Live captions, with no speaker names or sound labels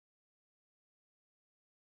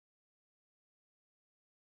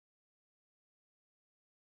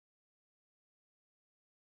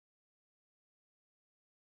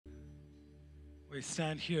We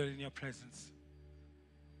stand here in your presence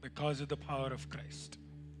because of the power of Christ.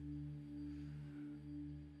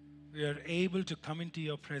 We are able to come into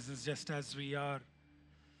your presence just as we are,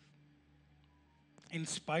 in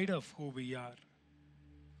spite of who we are,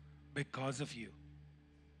 because of you.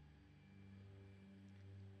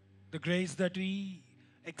 The grace that we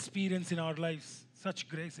experience in our lives, such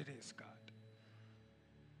grace it is, God.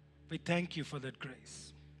 We thank you for that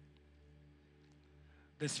grace.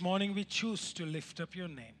 This morning we choose to lift up your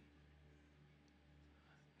name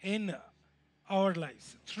in our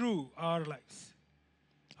lives, through our lives,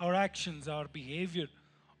 our actions, our behavior,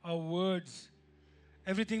 our words,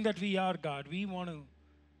 everything that we are, God. We want to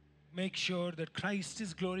make sure that Christ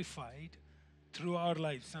is glorified through our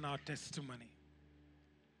lives and our testimony.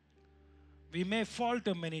 We may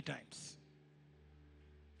falter many times,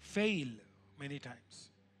 fail many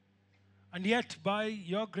times, and yet by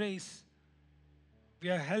your grace, we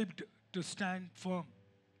are helped to stand firm.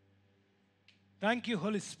 Thank you,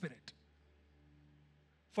 Holy Spirit,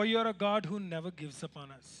 for you are a God who never gives up on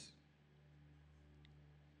us,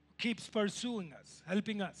 who keeps pursuing us,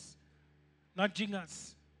 helping us, nudging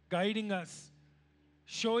us, guiding us,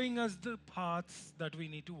 showing us the paths that we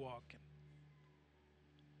need to walk in.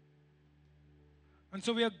 And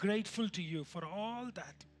so we are grateful to you for all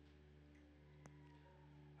that.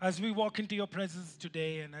 As we walk into your presence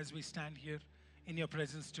today and as we stand here in your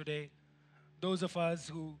presence today, those of us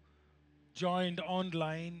who joined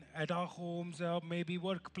online at our homes or maybe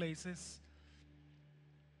workplaces,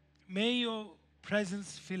 may your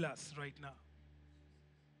presence fill us right now.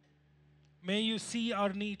 May you see our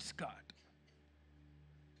needs, God.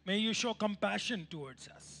 May you show compassion towards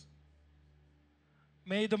us.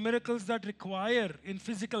 May the miracles that require in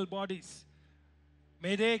physical bodies,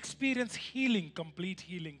 may they experience healing, complete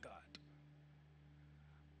healing, God.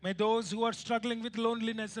 May those who are struggling with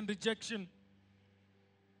loneliness and rejection,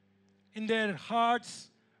 in their hearts,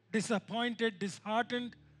 disappointed,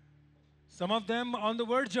 disheartened, some of them on the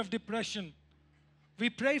verge of depression, we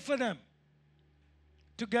pray for them.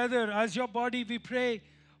 Together as your body, we pray,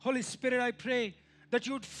 Holy Spirit, I pray that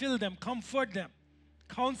you would fill them, comfort them,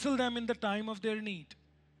 counsel them in the time of their need.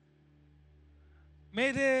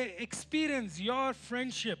 May they experience your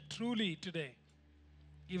friendship truly today,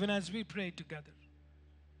 even as we pray together.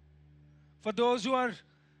 For those who are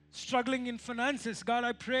struggling in finances, God,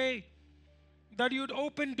 I pray that you would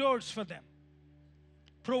open doors for them,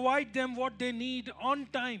 provide them what they need on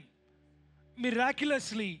time,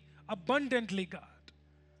 miraculously, abundantly, God.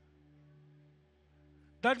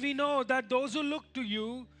 That we know that those who look to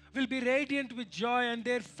you will be radiant with joy and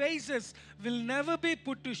their faces will never be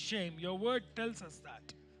put to shame. Your word tells us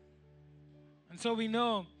that. And so we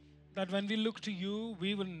know that when we look to you,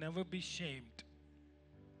 we will never be shamed.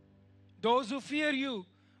 Those who fear you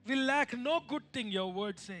will lack no good thing, your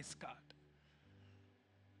word says, God.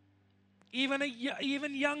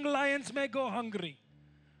 Even young lions may go hungry,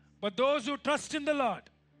 but those who trust in the Lord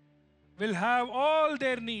will have all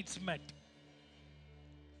their needs met.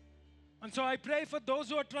 And so I pray for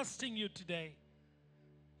those who are trusting you today,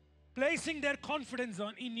 placing their confidence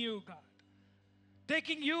in you, God,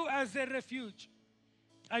 taking you as their refuge.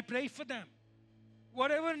 I pray for them.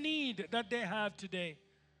 Whatever need that they have today,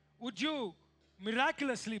 would you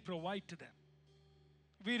miraculously provide to them?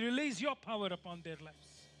 We release your power upon their lives,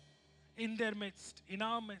 in their midst, in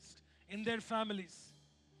our midst, in their families,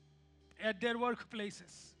 at their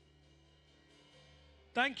workplaces.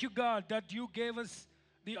 Thank you, God, that you gave us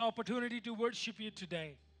the opportunity to worship you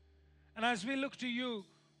today. And as we look to you,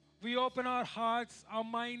 we open our hearts, our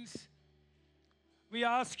minds. We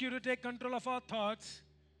ask you to take control of our thoughts.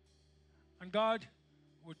 And God,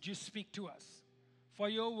 would you speak to us? For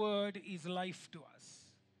your word is life to us.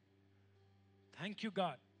 Thank you,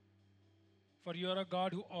 God, for you are a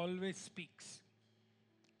God who always speaks.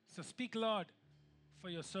 So speak, Lord, for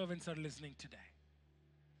your servants are listening today.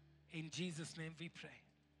 In Jesus' name we pray.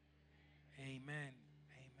 Amen.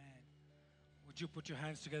 Amen. Would you put your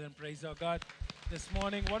hands together and praise our God this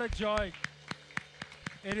morning? What a joy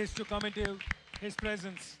it is to come into His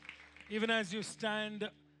presence. Even as you stand,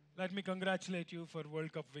 let me congratulate you for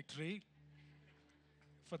World Cup victory.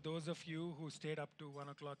 For those of you who stayed up to 1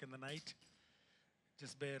 o'clock in the night,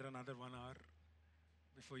 just bear another 1 hour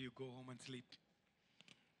before you go home and sleep.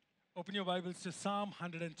 Open your Bibles to Psalm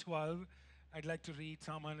 112. I'd like to read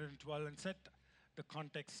Psalm 112 and set the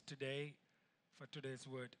context today for today's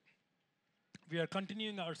word. We are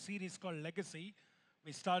continuing our series called Legacy.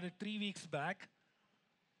 We started 3 weeks back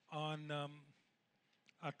on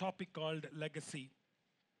a topic called Legacy.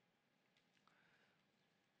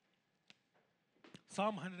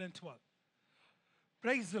 Psalm 112.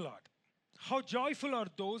 Praise the Lord. How joyful are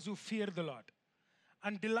those who fear the Lord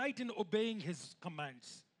and delight in obeying his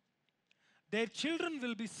commands. Their children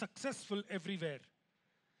will be successful everywhere.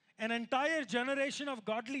 An entire generation of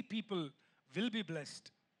godly people will be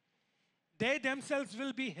blessed. They themselves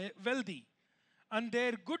will be wealthy, and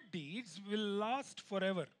their good deeds will last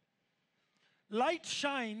forever. Light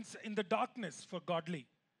shines in the darkness for godly.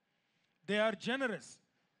 They are generous,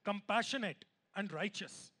 compassionate, and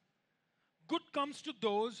righteous. Good comes to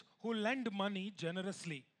those who lend money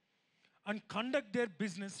generously and conduct their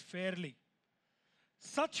business fairly.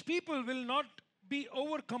 Such people will not be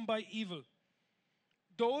overcome by evil.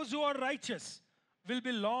 Those who are righteous will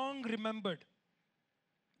be long remembered.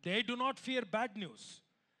 They do not fear bad news.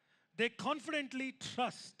 They confidently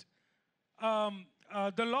trust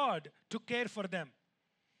the Lord to care for them.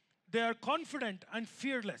 They are confident and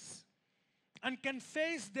fearless and can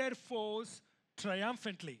face their foes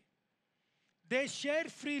triumphantly. They share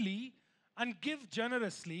freely and give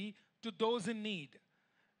generously to those in need.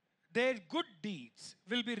 Their good deeds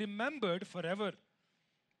will be remembered forever.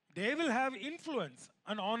 They will have influence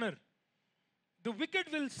and honor. The wicked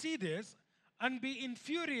will see this and be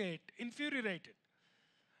infuriated.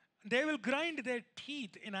 They will grind their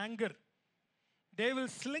teeth in anger. They will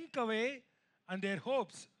slink away and their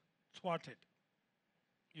hopes thwarted.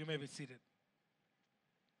 You may be seated.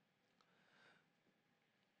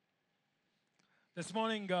 This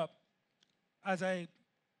morning, as I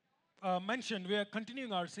mentioned, we are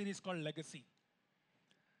continuing our series called Legacy.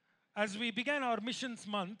 As we began our missions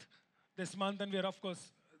month this month, and we are, of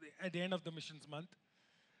course, at the end of the missions month,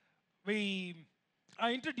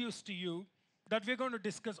 I introduced to you that we're going to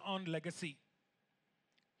discuss on legacy.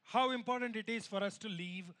 How important it is for us to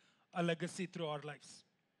leave a legacy through our lives.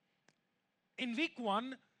 In week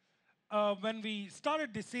 1, when we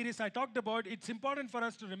started this series, I talked about it's important for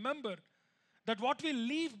us to remember that what we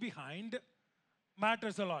leave behind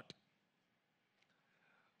matters a lot.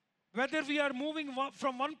 Whether we are moving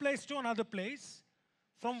from one place to another place,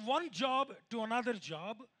 from one job to another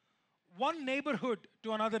job, one neighborhood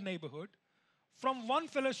to another neighborhood, from one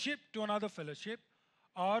fellowship to another fellowship,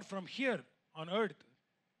 or from here on earth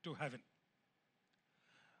to heaven.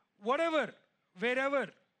 Whatever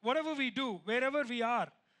we do, wherever we are,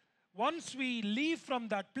 once we leave from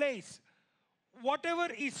that place, whatever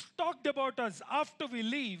is talked about us after we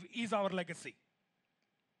leave is our legacy.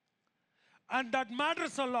 And that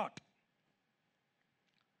matters a lot.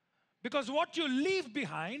 Because what you leave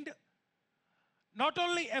behind not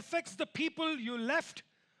only affects the people you left,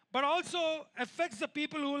 but also affects the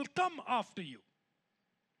people who will come after you.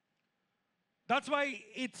 That's why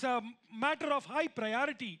it's a matter of high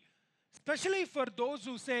priority, especially for those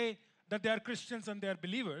who say that they are Christians and they are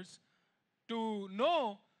believers, to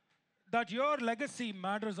know that your legacy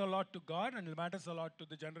matters a lot to God and it matters a lot to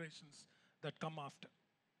the generations that come after.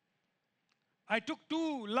 I took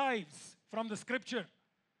 2 lives from the scripture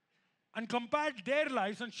and compared their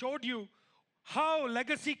lives and showed you how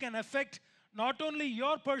legacy can affect not only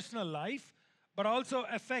your personal life, but also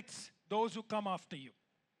affects those who come after you.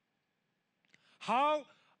 How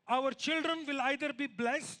our children will either be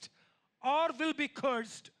blessed or will be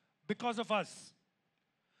cursed because of us,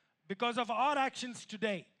 because of our actions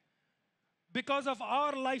today, because of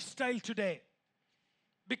our lifestyle today,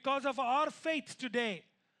 because of our faith today.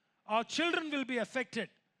 Our children will be affected.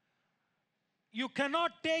 You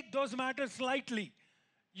cannot take those matters lightly.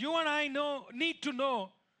 You and I need to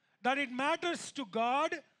know that it matters to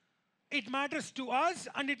God, it matters to us,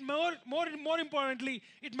 and more importantly,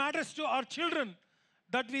 it matters to our children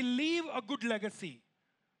that we leave a good legacy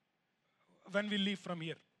when we leave from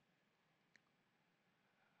here.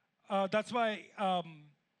 That's why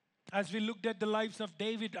as we looked at the lives of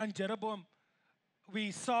David and Jeroboam,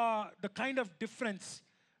 we saw the kind of difference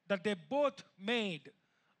that they both made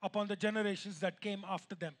upon the generations that came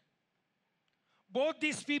after them. Both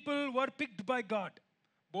these people were picked by God,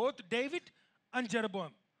 both David and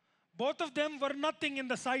Jeroboam. Both of them were nothing in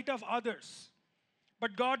the sight of others,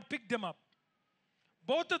 but God picked them up.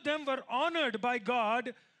 Both of them were honored by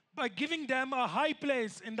God by giving them a high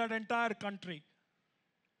place in that entire country.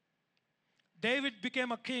 David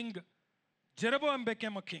became a king, Jeroboam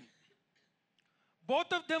became a king.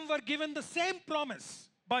 Both of them were given the same promise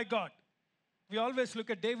by God. We always look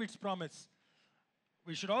at David's promise.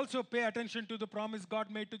 We should also pay attention to the promise God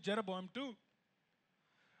made to Jeroboam too.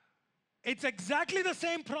 It's exactly the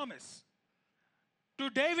same promise. To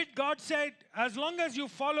David, God said, as long as you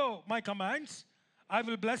follow my commands, I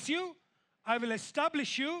will bless you, I will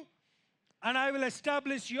establish you, and I will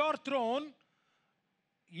establish your throne.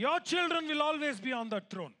 Your children will always be on that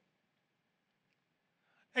throne.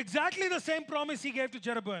 Exactly the same promise he gave to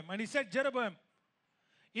Jeroboam. And he said, Jeroboam,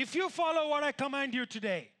 if you follow what I command you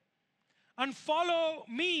today and follow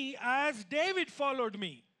me as David followed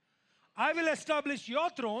me, I will establish your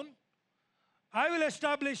throne, I will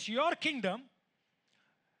establish your kingdom,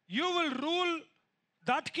 you will rule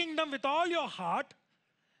that kingdom with all your heart,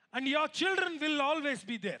 and your children will always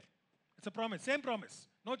be there. It's a promise, same promise,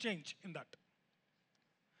 no change in that.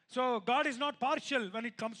 So God is not partial when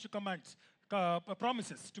it comes to commands,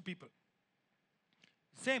 promises to people.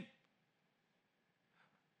 Same.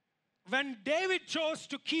 When David chose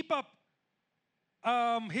to keep up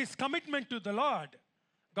his commitment to the Lord,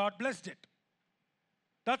 God blessed it.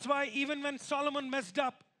 That's why even when Solomon messed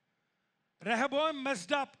up, Rehoboam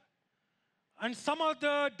messed up, and some of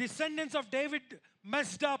the descendants of David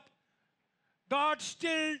messed up, God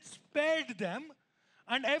still spared them.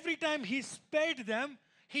 And every time he spared them,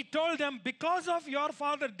 he told them, because of your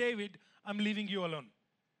father David, I'm leaving you alone.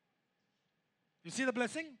 You see the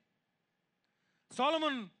blessing?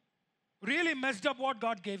 Solomon really messed up what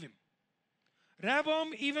God gave him.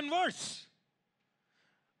 Rehoboam even worse.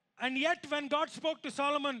 And yet when God spoke to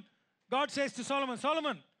Solomon, God says to Solomon,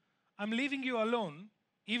 Solomon, I'm leaving you alone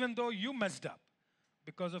even though you messed up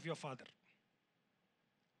because of your father.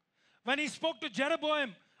 When he spoke to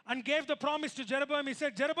Jeroboam and gave the promise to Jeroboam, he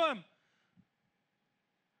said, Jeroboam,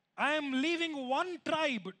 I am leaving one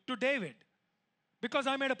tribe to David because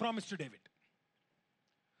I made a promise to David.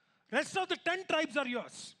 Rest of the 10 tribes are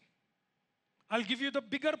yours. I'll give you the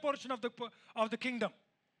bigger portion of the kingdom.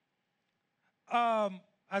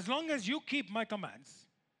 As long as you keep my commands,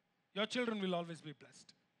 your children will always be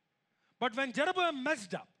blessed. But when Jeroboam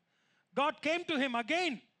messed up, God came to him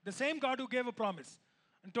again, the same God who gave a promise,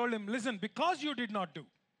 and told him, listen, because you did not do,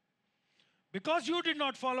 because you did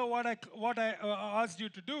not follow what I asked you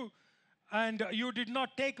to do, and you did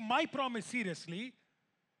not take my promise seriously,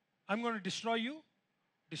 I'm going to destroy you,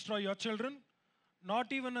 destroy your children.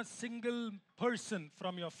 Not even a single person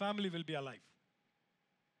from your family will be alive.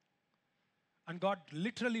 And God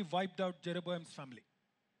literally wiped out Jeroboam's family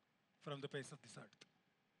from the face of this earth.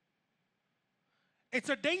 It's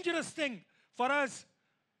a dangerous thing for us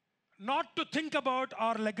not to think about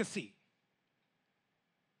our legacy.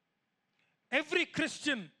 Every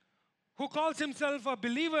Christian who calls himself a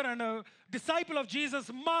believer and a disciple of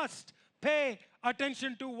Jesus must pay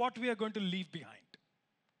attention to what we are going to leave behind.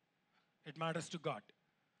 It matters to God.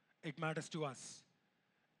 It matters to us.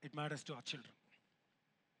 It matters to our children.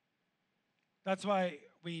 That's why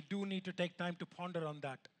we do need to take time to ponder on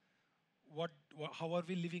that. How are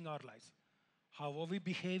we living our lives? How are we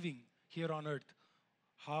behaving here on earth?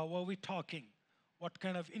 How are we talking? What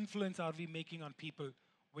kind of influence are we making on people?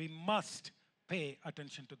 We must pay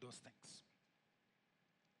attention to those things.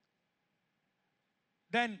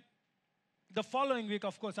 Then, the following week,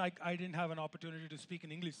 of course, I didn't have an opportunity to speak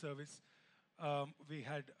in English service. We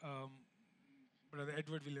had Brother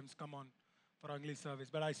Edward Williams come on for our English service.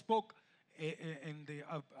 But I spoke in the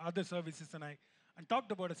other services and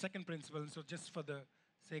talked about a second principle. So just for the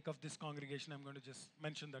sake of this congregation, I'm going to just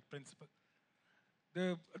mention that principle.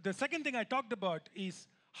 The second thing I talked about is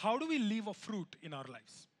how do we leave a fruit in our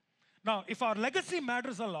lives? Now, if our legacy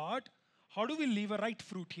matters a lot, how do we leave a right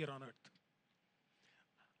fruit here on earth?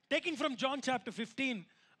 Taking from John chapter 15,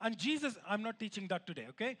 and Jesus, I'm not teaching that today,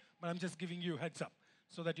 okay? But I'm just giving you heads up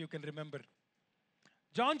so that you can remember.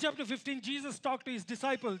 John chapter 15, Jesus talked to his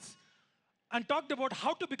disciples and talked about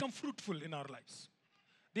how to become fruitful in our lives.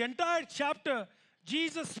 The entire chapter,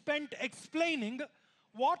 Jesus spent explaining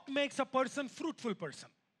what makes a person fruitful person.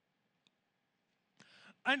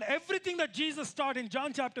 And everything that Jesus taught in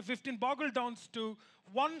John chapter 15 boiled down to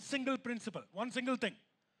one single principle, one single thing.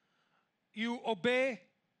 You obey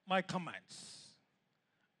my commands,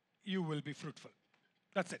 you will be fruitful.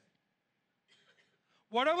 That's it.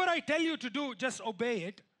 Whatever I tell you to do, just obey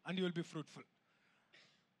it and you will be fruitful.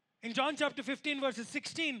 In John chapter 15 verses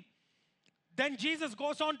 16, then Jesus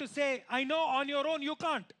goes on to say, I know on your own you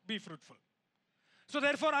can't be fruitful. So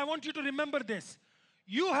therefore I want you to remember this.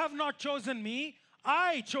 You have not chosen me,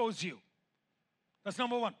 I chose you. That's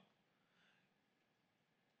number one.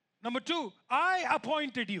 Number two, I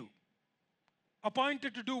appointed you.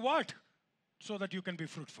 Appointed to do what? So that you can be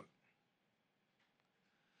fruitful.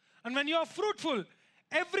 And when you are fruitful,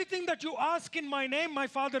 everything that you ask in my name, my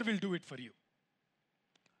Father will do it for you.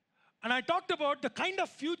 And I talked about the kind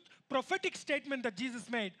of prophetic statement that Jesus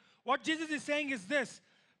made. What Jesus is saying is this.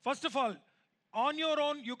 First of all, on your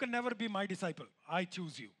own, you can never be my disciple. I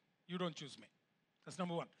choose you. You don't choose me. That's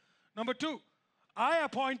number one. Number two, I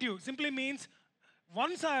appoint you simply means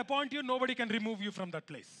once I appoint you, nobody can remove you from that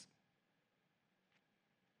place.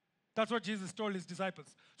 That's what Jesus told his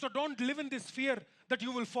disciples. So don't live in this fear that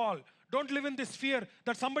you will fall. Don't live in this fear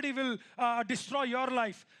that somebody will destroy your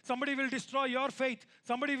life. Somebody will destroy your faith.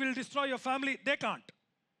 Somebody will destroy your family. They can't.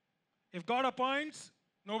 If God appoints,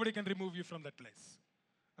 nobody can remove you from that place.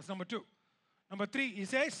 That's number 2. Number 3, he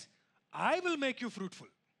says, I will make you fruitful.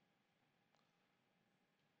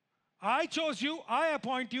 I chose you, I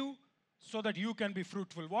appoint you so that you can be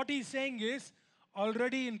fruitful. What he's saying is,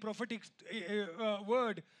 already in prophetic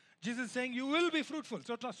word, Jesus is saying, you will be fruitful.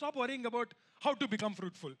 So stop worrying about how to become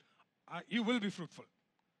fruitful. You will be fruitful.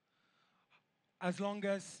 As long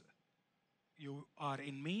as you are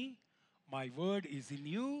in me, my word is in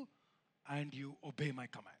you, and you obey my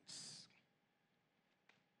commands.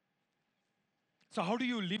 So how do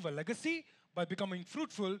you leave a legacy? By becoming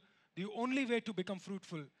fruitful. The only way to become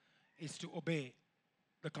fruitful is to obey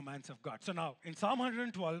the commands of God. So now, in Psalm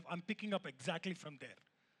 112, I'm picking up exactly from there.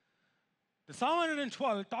 The Psalm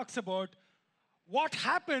 112 talks about what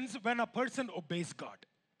happens when a person obeys God.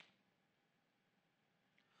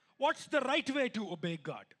 What's the right way to obey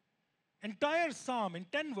God? Entire Psalm in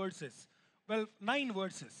 10 verses, well, 9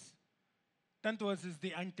 verses. 10th verse is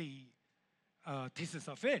the anti-thesis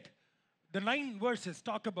of it. The 9 verses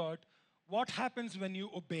talk about what happens when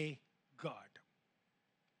you obey God.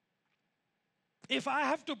 If I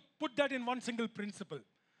have to put that in one single principle,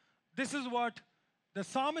 this is what the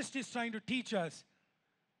psalmist is trying to teach us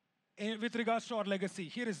with regards to our legacy.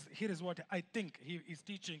 Here is what I think he is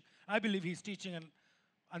teaching. I believe he's teaching,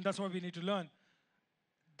 and that's what we need to learn.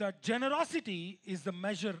 That generosity is the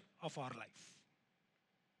measure of our life.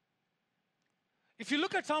 If you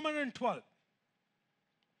look at Psalm 112,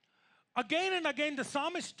 again and again the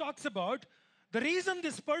psalmist talks about the reason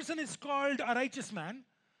this person is called a righteous man,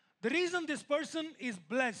 the reason this person is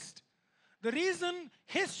blessed, the reason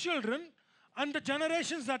his children and the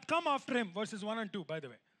generations that come after him, verses 1 and 2, by the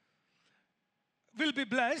way, will be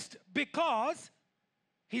blessed because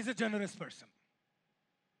he's a generous person.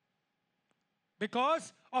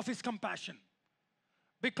 Because of his compassion.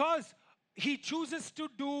 Because he chooses to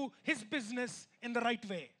do his business in the right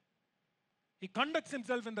way. He conducts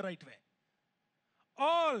himself in the right way.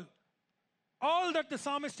 All that the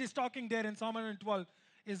psalmist is talking there in Psalm 112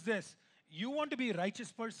 is this. You want to be a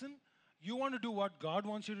righteous person? You want to do what God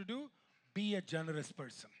wants you to do? Be a generous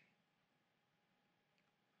person.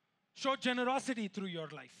 Show generosity through your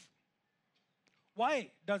life.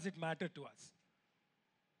 Why does it matter to us?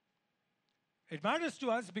 It matters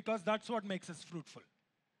to us because that's what makes us fruitful.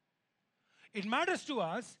 It matters to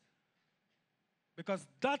us because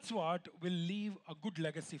that's what will leave a good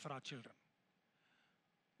legacy for our children.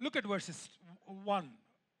 Look at verses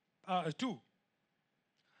 2.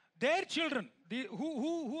 Their children,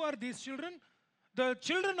 who are these children? The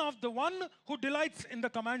children of the one who delights in the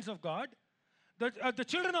commands of God, the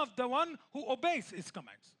children of the one who obeys his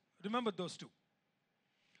commands. Remember those two.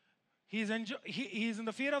 He is in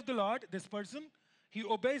the fear of the Lord, this person. He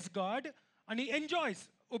obeys God and he enjoys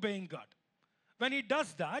obeying God. When he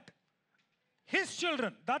does that, his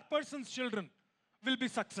children, that person's children, will be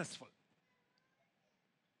successful.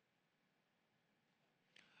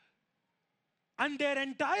 And their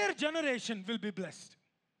entire generation will be blessed.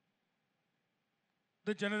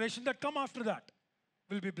 The generation that come after that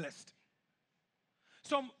will be blessed.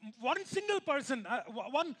 So one single person,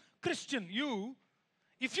 one Christian,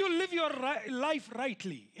 if you live your life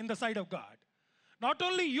rightly in the sight of God, not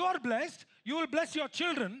only you are blessed, you will bless your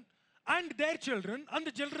children and their children and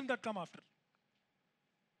the children that come after.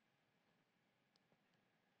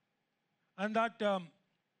 And that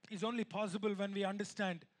is only possible when we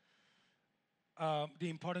understand the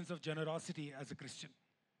importance of generosity as a Christian.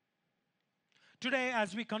 Today,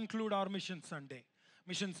 as we conclude our Mission Sunday,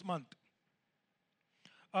 Missions Month,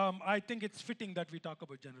 I think it's fitting that we talk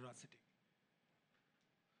about generosity.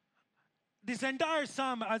 This entire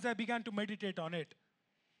psalm, as I began to meditate on it,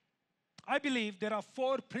 I believe there are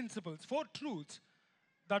 4 principles, 4 truths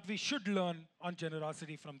that we should learn on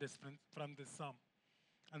generosity from this psalm.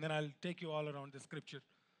 And then I'll take you all around the scripture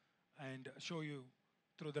and show you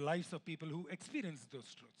through the lives of people who experience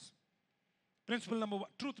those truths.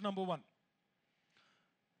 Truth number 1.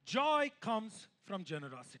 Joy comes from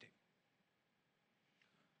generosity.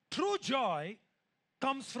 True joy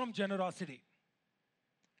comes from generosity.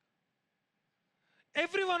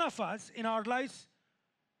 Every one of us in our lives,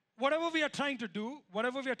 whatever we are trying to do,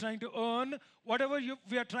 whatever we are trying to earn, whatever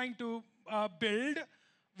we are trying to build,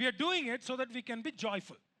 we are doing it so that we can be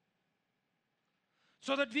joyful,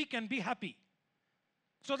 so that we can be happy,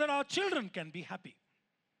 so that our children can be happy.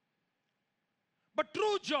 But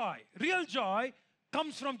true joy, real joy,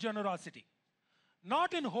 comes from generosity.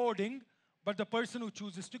 Not in hoarding, but the person who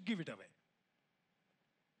chooses to give it away.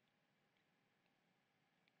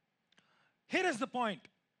 Here is the point.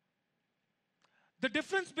 The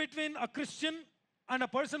difference between a Christian and a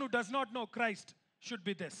person who does not know Christ should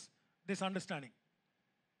be this understanding.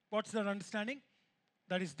 What's that understanding?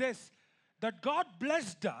 That is this, that God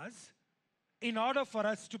blessed us in order for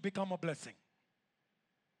us to become a blessing.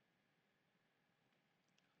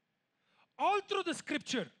 All through the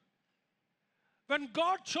scripture, when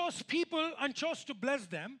God chose people and chose to bless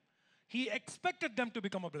them, He expected them to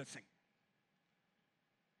become a blessing.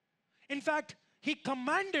 In fact, He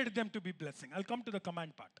commanded them to be blessing. I'll come to the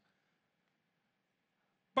command part.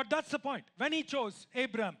 But that's the point. When He chose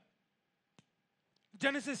Abraham,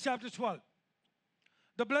 Genesis chapter 12,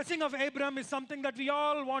 the blessing of Abraham is something that we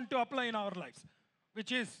all want to apply in our lives,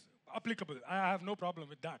 which is applicable. I have no problem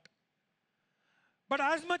with that. But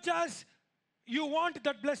as much as you want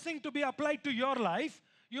that blessing to be applied to your life,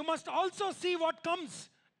 you must also see what comes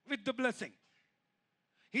with the blessing.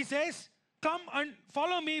 He says, come and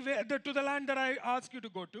follow me to the land that I ask you to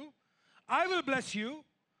go to. I will bless you.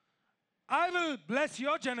 I will bless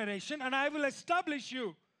your generation, and I will establish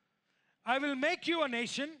you. I will make you a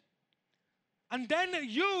nation, and then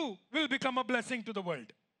you will become a blessing to the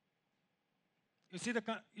world. You see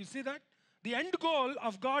that? The end goal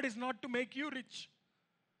of God is not to make you rich.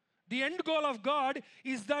 The end goal of God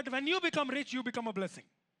is that when you become rich, you become a blessing.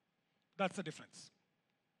 That's the difference.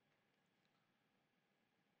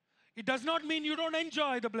 It does not mean you don't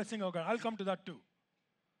enjoy the blessing of God. I'll come to that too.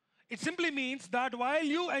 It simply means that while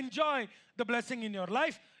you enjoy the blessing in your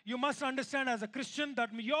life, you must understand as a Christian that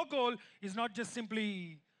your goal is not just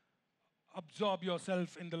simply absorb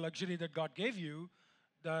yourself in the luxury that God gave you,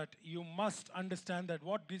 that you must understand that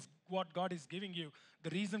what God is giving you, the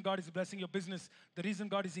reason God is blessing your business, the reason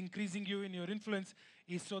God is increasing you in your influence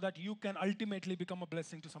is so that you can ultimately become a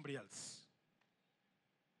blessing to somebody else.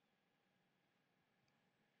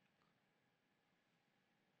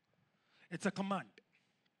 It's a command.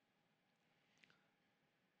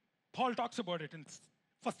 Paul talks about it in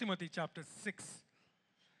 1 Timothy chapter 6.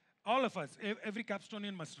 All of us, every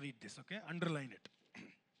Capstonian must read this, okay? Underline it.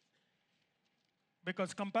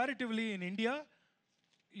 Because comparatively in India,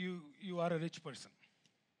 you are a rich person.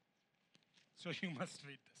 So you must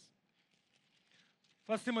read this.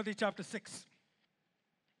 1 Timothy chapter 6,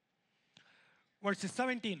 verses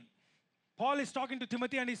 17. Paul is talking to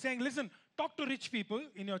Timothy and he's saying, listen, talk to rich people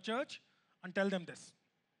in your church and tell them this.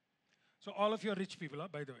 So all of you are rich people,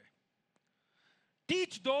 by the way.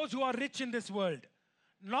 Teach those who are rich in this world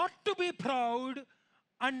not to be proud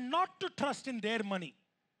and not to trust in their money,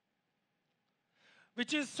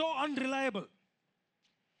 which is so unreliable.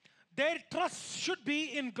 Their trust should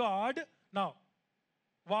be in God. Now,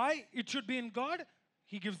 why it should be in God?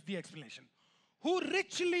 He gives the explanation. Who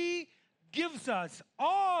richly gives us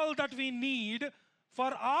all that we need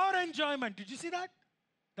for our enjoyment. Did you see that?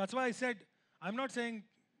 That's why I said, I'm not saying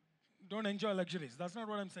don't enjoy luxuries. That's not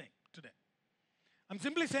what I'm saying today. I'm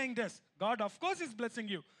simply saying this. God, of course, is blessing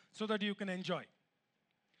you so that you can enjoy.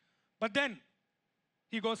 But then,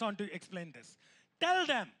 he goes on to explain this. Tell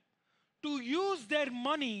them to use their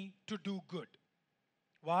money to do good.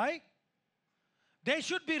 Why? They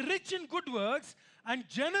should be rich in good works and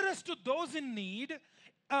generous to those in need,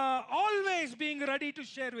 always being ready to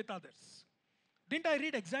share with others. Didn't I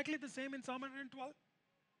read exactly the same in Psalm 112?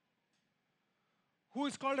 Who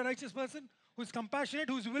is called a righteous person? Who is compassionate,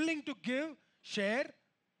 who is willing to give, share,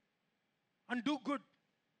 and do good.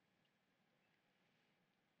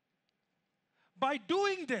 By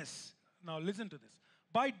doing this, now listen to this.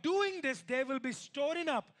 By doing this, they will be storing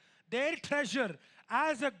up their treasure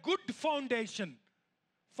as a good foundation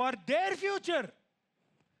for their future.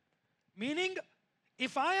 Meaning,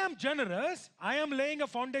 if I am generous, I am laying a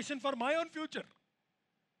foundation for my own future.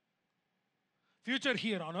 Future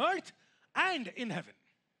here on earth and in heaven.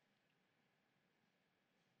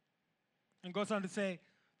 And goes on to say,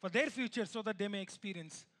 for their future so that they may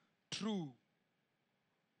experience true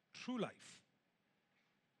life.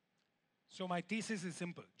 So my thesis is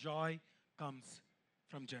simple. Joy comes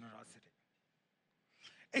from generosity.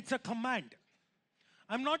 It's a command.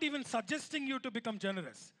 I'm not even suggesting you to become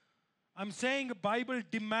generous. I'm saying the Bible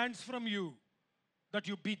demands from you that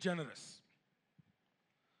you be generous.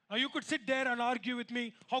 Now you could sit there and argue with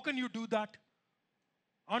me, how can you do that?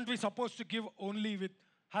 Aren't we supposed to give only with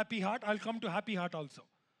happy heart? I'll come to happy heart also.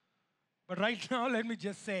 But right now, let me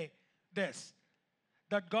just say this,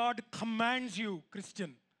 that God commands you,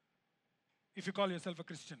 Christian, if you call yourself a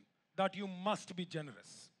Christian, that you must be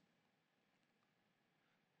generous.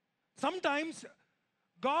 Sometimes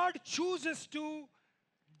God chooses to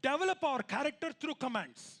develop our character through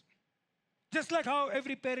commands. Just like how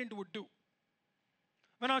every parent would do.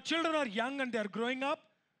 When our children are young and they are growing up,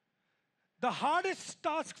 the hardest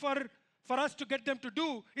task for us to get them to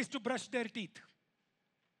do is to brush their teeth.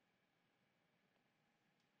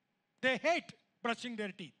 They hate brushing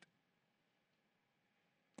their teeth.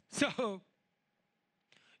 So,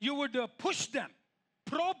 you would push them,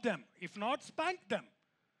 probe them, if not spank them,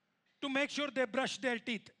 to make sure they brush their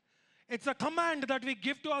teeth. It's a command that we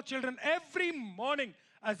give to our children every morning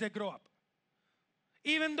as they grow up.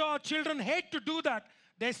 Even though our children hate to do that,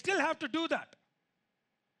 they still have to do that.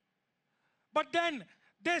 But then,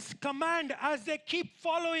 this command, as they keep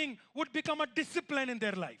following, would become a discipline in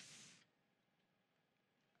their life.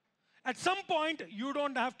 At some point, you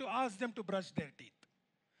don't have to ask them to brush their teeth.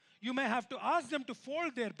 You may have to ask them to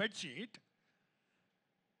fold their bed sheet,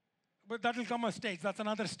 but that will come a stage. That's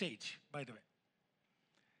another stage, by the way.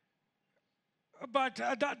 But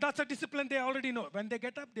that's a discipline they already know. When they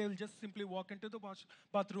get up, they will just simply walk into the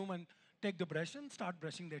bathroom and take the brush and start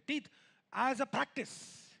brushing their teeth as a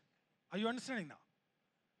practice. Are you understanding now?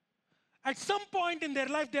 At some point in their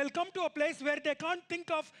life, they'll come to a place where they can't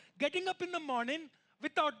think of getting up in the morning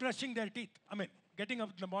without brushing their teeth. I mean, getting up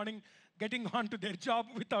in the morning, getting on to their job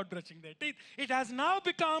without brushing their teeth. It has now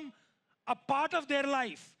become a part of their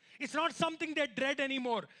life. It's not something they dread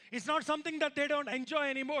anymore. It's not something that they don't enjoy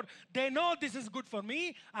anymore. They know this is good for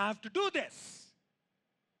me. I have to do this.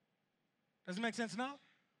 Does it make sense now?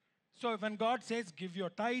 So when God says give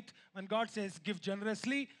your tithe, when God says give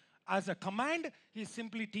generously, as a command, He's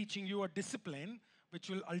simply teaching you a discipline which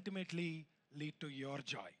will ultimately lead to your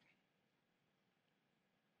joy.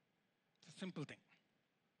 It's a simple thing.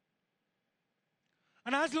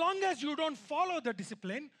 And as long as you don't follow the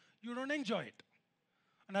discipline, you don't enjoy it.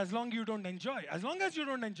 And as long as you don't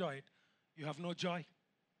enjoy it, you have no joy.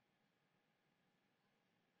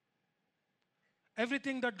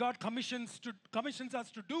 Everything that God commissions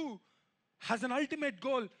us to do has an ultimate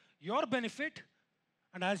goal, your benefit,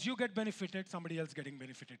 and as you get benefited, somebody else getting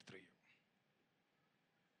benefited through you.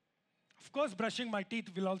 Of course, brushing my teeth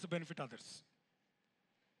will also benefit others.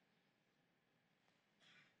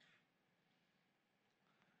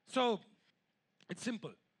 So, it's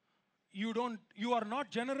simple. You are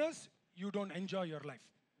not generous, you don't enjoy your life.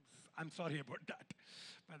 I'm sorry about that,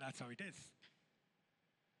 but that's how it is.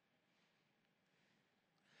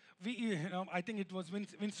 I think it was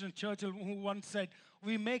Winston Churchill who once said,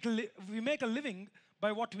 we make a living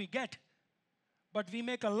by what we get, but we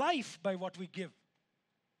make a life by what we give.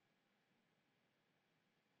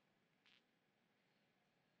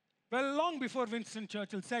 Well, long before Winston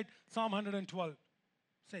Churchill said, Psalm 112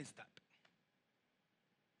 says that.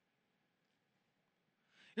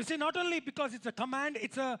 You see, not only because it's a command,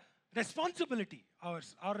 it's a responsibility, our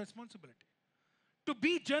responsibility. To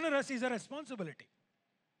be generous is a responsibility.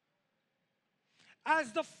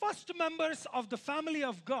 As the first members of the family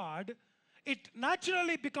of God, it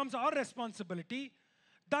naturally becomes our responsibility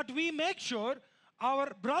that we make sure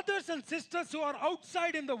our brothers and sisters who are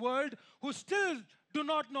outside in the world, who still do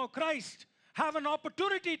not know Christ, have an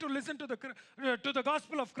opportunity to listen to the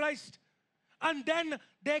gospel of Christ. And then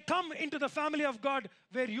they come into the family of God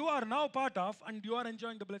where you are now part of and you are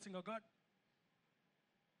enjoying the blessing of God.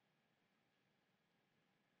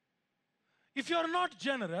 If you are not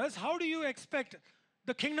generous, how do you expect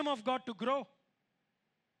the kingdom of God to grow?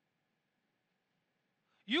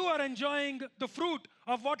 You are enjoying the fruit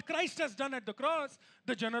of what Christ has done at the cross,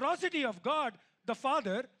 the generosity of God, the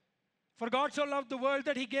Father. For God so loved the world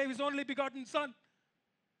that He gave His only begotten Son.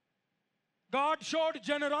 God showed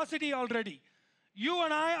generosity already. You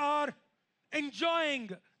and I are enjoying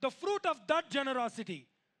the fruit of that generosity.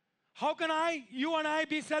 How can you and I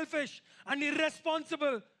be selfish and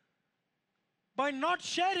irresponsible by not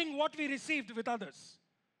sharing what we received with others?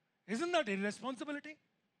 Isn't that irresponsibility?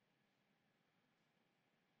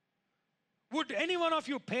 Would any one of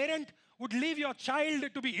you parent would leave your child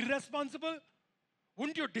to be irresponsible?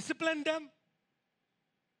 Wouldn't you discipline them?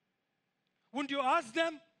 Wouldn't you ask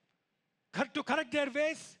them to correct their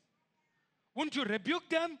ways? Wouldn't you rebuke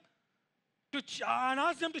them and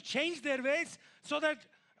ask them to change their ways so that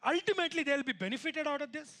ultimately they'll be benefited out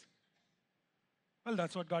of this? Well,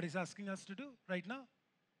 that's what God is asking us to do right now.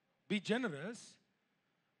 Be generous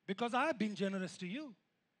because I have been generous to you.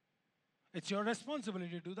 It's your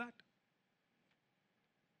responsibility to do that.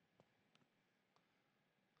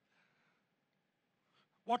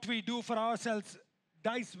 What we do for ourselves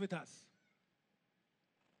dies with us.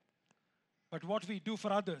 But what we do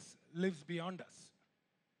for others lives beyond us.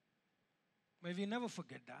 May we never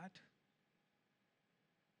forget that.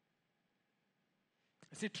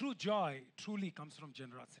 See, true joy truly comes from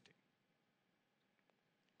generosity.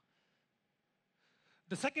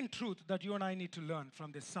 The second truth that you and I need to learn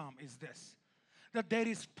from this psalm is this, that there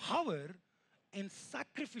is power in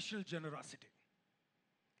sacrificial generosity.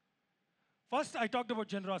 First, I talked about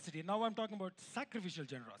generosity. Now I'm talking about sacrificial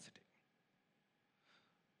generosity.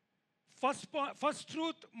 First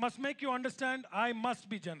truth must make you understand I must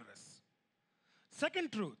be generous.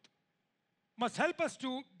 Second truth must help us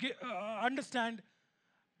to understand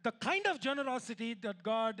the kind of generosity that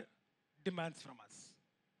God demands from us.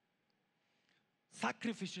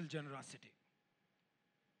 Sacrificial generosity.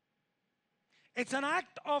 It's an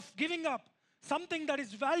act of giving up something that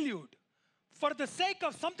is valued for the sake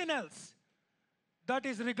of something else that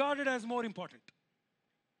is regarded as more important.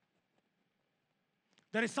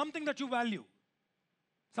 There is something that you value,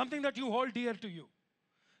 something that you hold dear to you,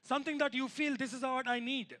 something that you feel this is what I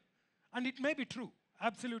need. And it may be true,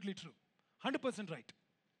 absolutely true, 100% right.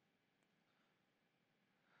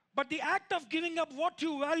 But the act of giving up what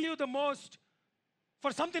you value the most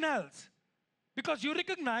for something else, because you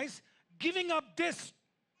recognize giving up this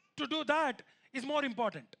to do that is more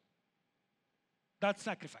important. That's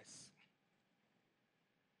sacrifice.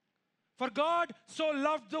 For God so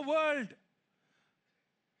loved the world.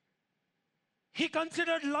 He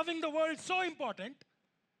considered loving the world so important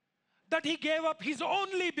that he gave up his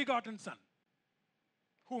only begotten Son,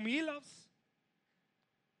 whom he loves.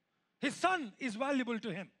 His Son is valuable to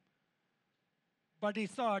him. But he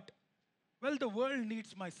thought, well, the world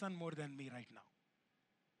needs my Son more than me right now.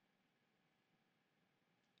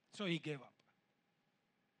 So he gave up.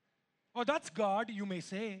 Oh, that's God, you may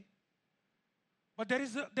say. But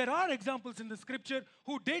there are examples in the scripture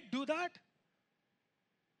who did do that.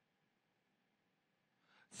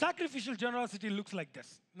 Sacrificial generosity looks like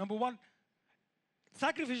this. Number one,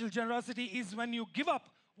 sacrificial generosity is when you give up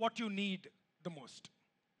what you need the most.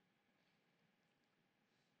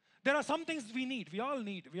 There are some things we need. We all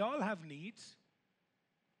need. We all have needs.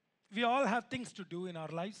 We all have things to do in our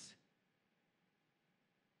lives.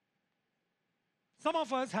 Some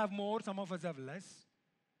of us have more, some of us have less.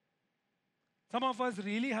 Some of us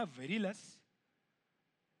really have very less.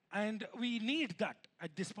 And we need that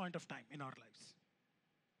at this point of time in our lives.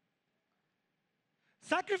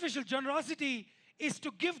 Sacrificial generosity is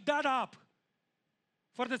to give that up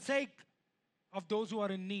for the sake of those who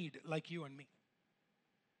are in need, like you and me.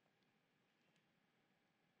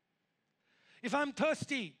 If I'm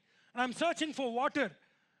thirsty and I'm searching for water,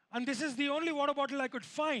 and this is the only water bottle I could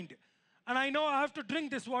find, and I know I have to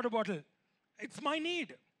drink this water bottle, it's my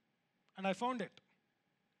need, and I found it.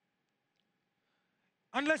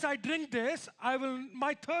 Unless I drink this,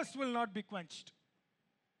 my thirst will not be quenched.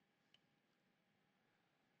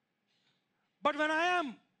 But when I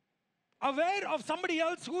am aware of somebody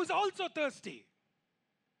else who is also thirsty,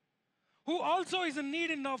 who also is in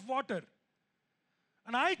need of water,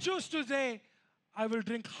 and I choose to say, I will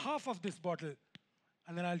drink half of this bottle,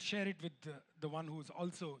 and then I'll share it with the one who is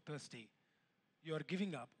also thirsty. You are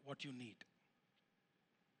giving up what you need.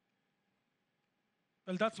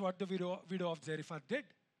 Well, that's what the widow of Zarephath did.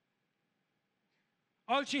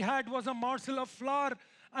 All she had was a morsel of flour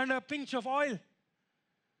and a pinch of oil.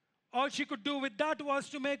 All she could do with that was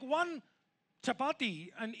to make one chapati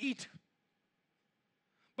and eat.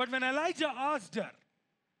 But when Elijah asked her,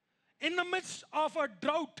 in the midst of a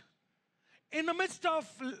drought, in the midst of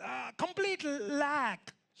complete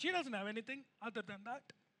lack, she doesn't have anything other than that.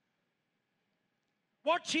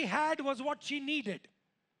 What she had was what she needed.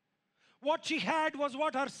 What she had was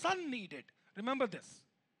what her son needed. Remember this.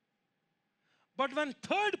 But when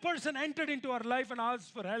third person entered into her life and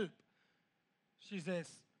asked for help, she says,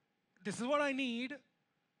 this is what I need,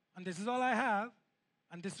 and this is all I have,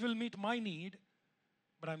 and this will meet my need,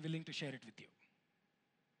 but I'm willing to share it with you.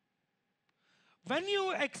 When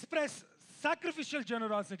you express sacrificial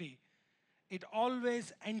generosity, it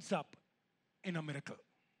always ends up in a miracle.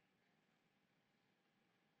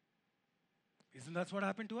 Isn't that what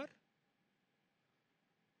happened to her?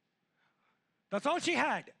 That's all she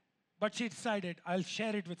had, but she decided, I'll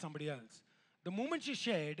share it with somebody else. The moment she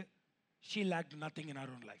shared, she lacked nothing in her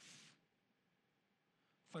own life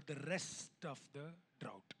for the rest of the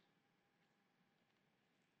drought.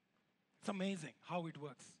 It's amazing how it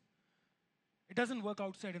works. It doesn't work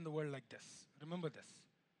outside in the world like this. Remember this.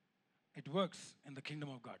 It works in the kingdom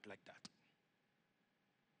of God like that.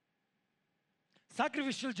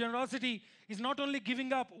 Sacrificial generosity is not only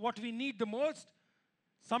giving up what we need the most,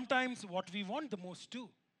 sometimes what we want the most too.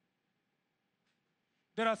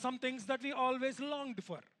 There are some things that we always longed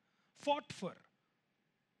for, fought for,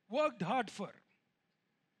 worked hard for.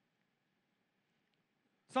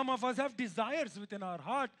 Some of us have desires within our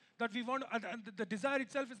heart that we want, and the desire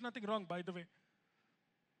itself is nothing wrong, by the way.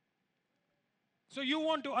 So you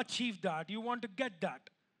want to achieve that, you want to get that.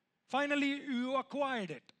 Finally, you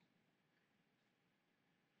acquired it.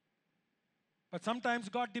 But sometimes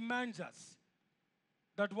God demands us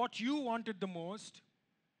that what you wanted the most,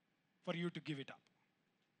 for you to give it up.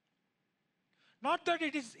 Not that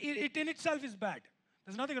it in itself is bad.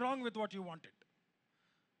 There's nothing wrong with what you wanted.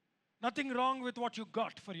 Nothing wrong with what you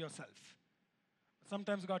got for yourself.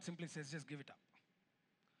 Sometimes God simply says, just give it up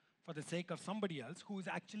for the sake of somebody else who is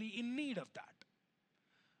actually in need of that.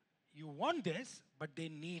 You want this, but they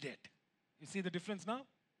need it. You see the difference now?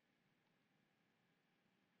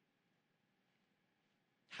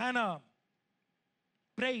 Hannah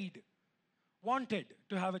prayed, wanted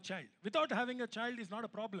to have a child. Without having a child is not a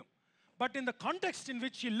problem. But in the context in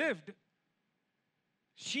which she lived,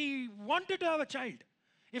 she wanted to have a child.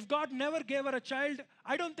 If God never gave her a child,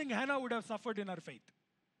 I don't think Hannah would have suffered in her faith.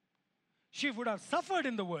 She would have suffered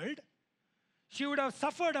in the world. She would have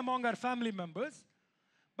suffered among her family members.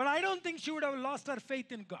 But I don't think she would have lost her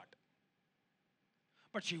faith in God.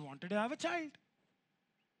 But she wanted to have a child.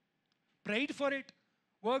 Prayed for it,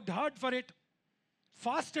 worked hard for it,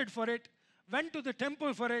 fasted for it, went to the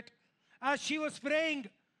temple for it. As she was praying,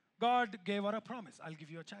 God gave her a promise. I'll give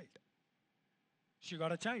you a child. She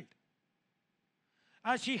got a child.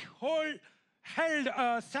 As she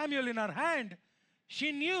held Samuel in her hand,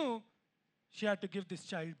 she knew she had to give this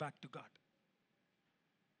child back to God.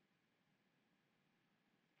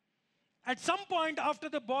 At some point after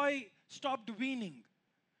the boy stopped weaning,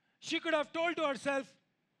 she could have told to herself,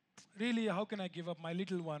 really, how can I give up my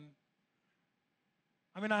little one?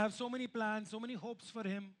 I mean, I have so many plans, so many hopes for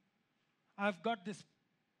him. I've got this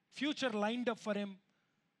future lined up for him.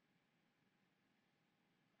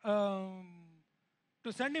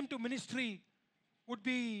 To send him to ministry would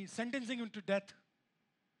be sentencing him to death.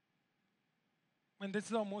 And this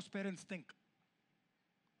is how most parents think.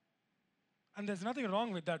 And there's nothing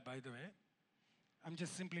wrong with that, by the way. I'm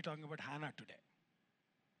just simply talking about Hannah today.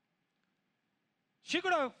 She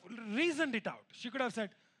could have reasoned it out. She could have said,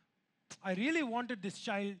 I really wanted this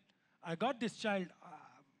child. I got this child.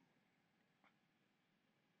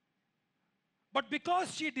 But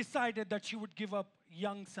because she decided that she would give up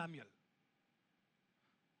young Samuel,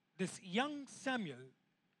 this young Samuel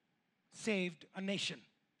saved a nation.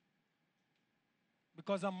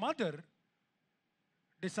 Because a mother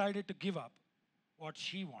decided to give up what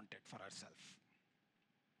she wanted for herself.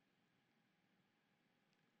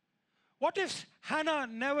 What if Hannah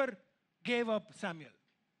never gave up Samuel?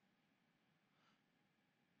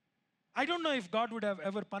 I don't know if God would have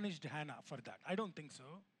ever punished Hannah for that. I don't think so.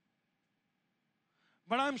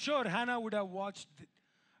 But I'm sure Hannah would have watched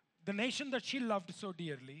the nation that she loved so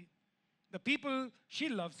dearly, the people she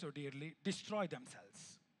loved so dearly, destroy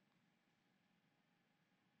themselves.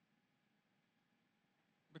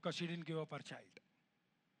 Because she didn't give up her child.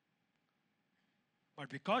 But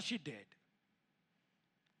because she did,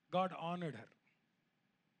 God honored her.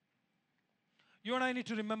 You and I need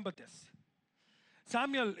to remember this.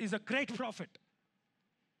 Samuel is a great prophet.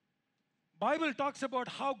 Bible talks about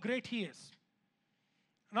how great he is.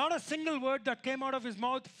 Not a single word that came out of his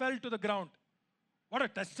mouth fell to the ground. What a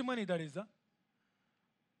testimony that is. Huh?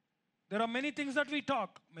 There are many things that we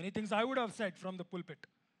talk, many things I would have said from the pulpit.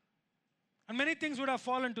 And many things would have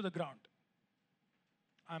fallen to the ground.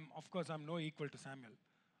 Of course, I'm no equal to Samuel.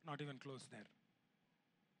 Not even close there.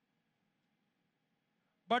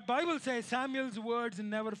 But Bible says Samuel's words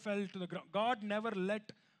never fell to the ground. God never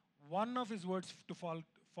let one of his words to fall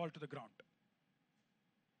to the ground.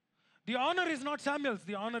 The honor is not Samuel's,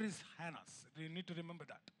 the honor is Hannah's. You need to remember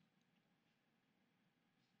that.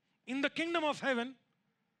 In the kingdom of heaven,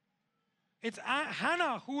 it's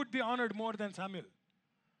Hannah who would be honored more than Samuel.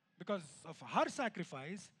 Because of her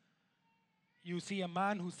sacrifice, you see a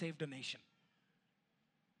man who saved a nation.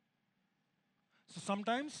 So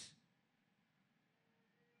sometimes,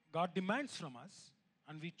 God demands from us,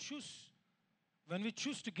 and we choose. When we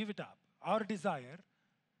choose to give it up, our desire,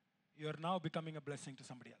 you are now becoming a blessing to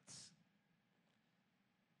somebody else.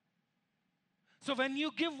 So when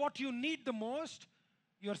you give what you need the most,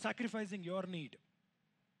 you are sacrificing your need.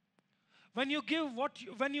 When you give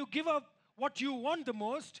up what you want the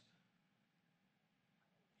most,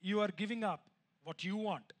 you are giving up what you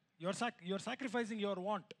want. You're sacrificing your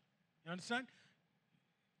want. You understand?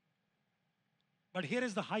 But here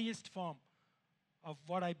is the highest form of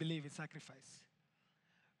what I believe is sacrifice.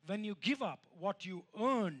 When you give up what you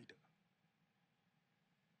earned,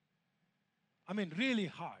 I mean really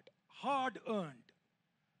hard earned,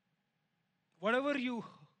 whatever you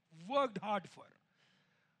worked hard for,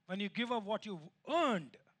 when you give up what you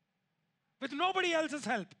earned with nobody else's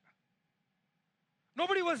help,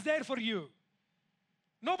 nobody was there for you.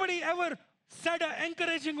 Nobody ever said an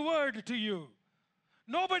encouraging word to you.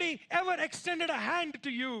 Nobody ever extended a hand to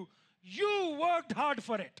you. You worked hard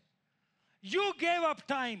for it. You gave up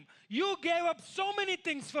time. You gave up so many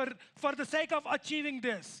things for the sake of achieving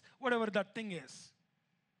this, whatever that thing is.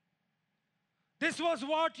 This was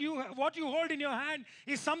what you hold in your hand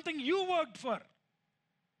is something you worked for.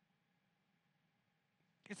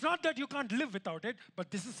 It's not that you can't live without it, but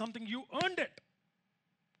this is something you earned it.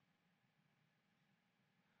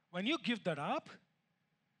 When you give that up,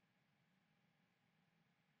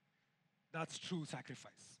 that's true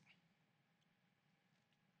sacrifice.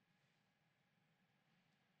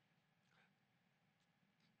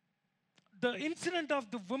 The incident of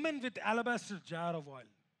the woman with alabaster jar of oil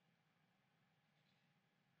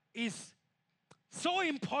is so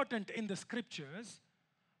important in the scriptures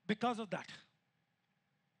because of that.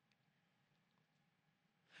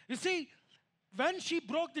 You see, when she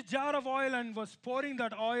broke the jar of oil and was pouring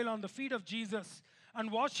that oil on the feet of Jesus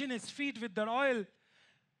and washing his feet with that oil,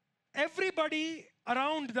 everybody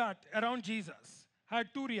around Jesus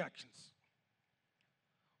had two reactions.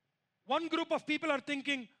 One group of people are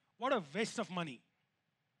thinking, what a waste of money.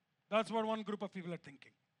 That's what one group of people are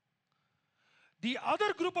thinking. The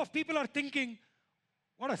other group of people are thinking,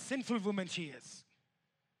 what a sinful woman she is.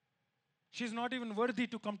 She's not even worthy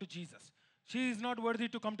to come to Jesus. She is not worthy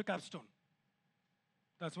to come to Capstone.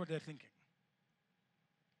 That's what they're thinking.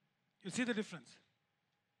 You see the difference?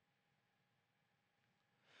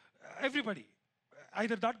 Everybody,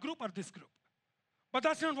 either that group or this group. But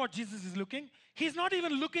that's not what Jesus is looking. He's not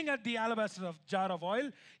even looking at the alabaster jar of oil.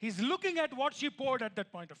 He's looking at what she poured at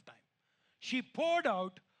that point of time. She poured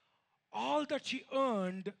out all that she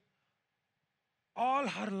earned all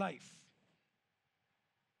her life.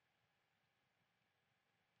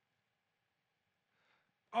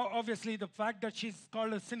 Obviously, the fact that she's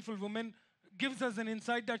called a sinful woman gives us an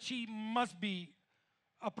insight that she must be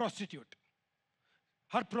a prostitute.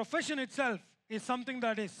 Her profession itself is something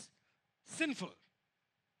that is sinful.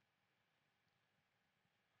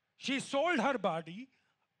 She sold her body,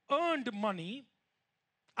 earned money,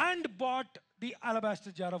 and bought the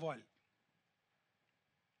alabaster jar of oil.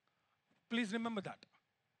 Please remember that.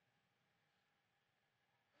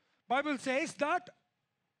 Bible says that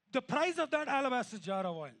the price of that alabaster jar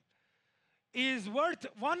of oil is worth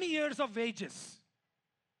 1 year's of wages.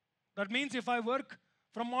 That means if I work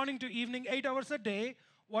from morning to evening, 8 hours a day,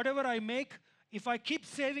 whatever I make, if I keep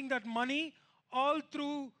saving that money all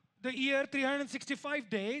through the year, 365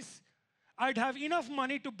 days, I'd have enough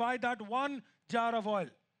money to buy that one jar of oil.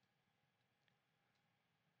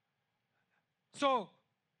 So,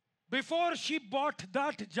 before she bought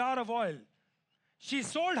that jar of oil, she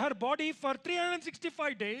sold her body for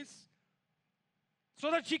 365 days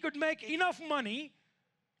so that she could make enough money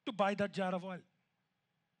to buy that jar of oil.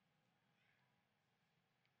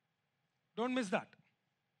 Don't miss that.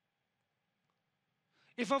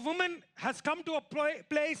 If a woman has come to a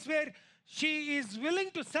place where she is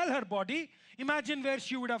willing to sell her body, imagine where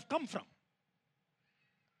she would have come from.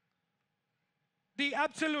 The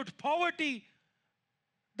absolute poverty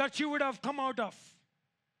that she would have come out of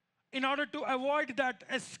in order to avoid that,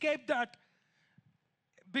 escape that,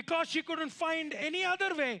 because she couldn't find any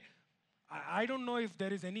other way. I don't know if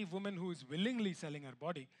there is any woman who is willingly selling her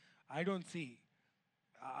body. I don't see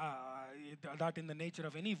that in the nature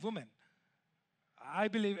of any woman. I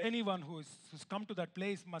believe anyone who's come to that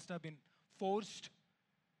place must have been forced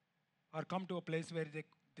or come to a place where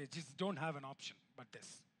they just don't have an option but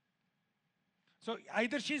this. So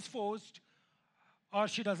either she's forced or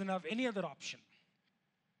she doesn't have any other option.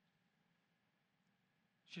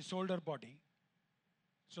 She sold her body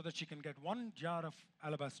so that she can get one jar of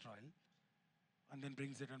alabaster oil and then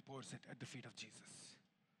brings it and pours it at the feet of Jesus.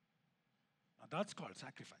 Now that's called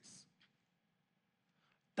sacrifice.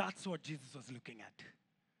 That's what Jesus was looking at.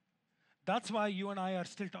 That's why you and I are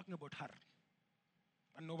still talking about her.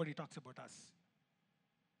 And nobody talks about us.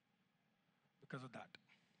 Because of that.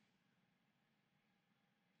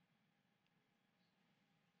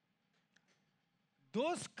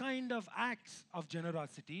 Those kind of acts of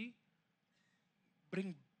generosity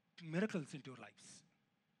bring miracles into our lives.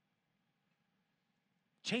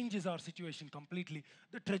 Changes our situation completely.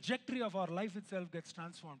 The trajectory of our life itself gets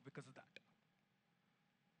transformed because of that.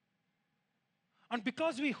 And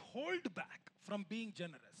because we hold back from being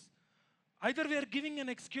generous, either we are giving an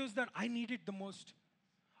excuse that I need it the most,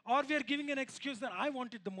 or we are giving an excuse that I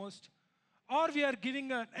want it the most, or we are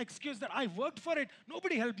giving an excuse that I worked for it,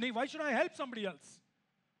 nobody helped me, why should I help somebody else?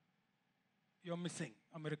 You're missing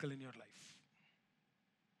a miracle in your life.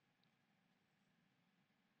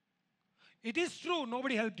 It is true,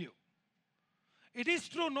 nobody helped you. It is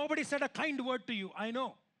true, nobody said a kind word to you. I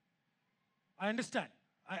know. I understand.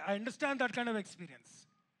 I understand that kind of experience.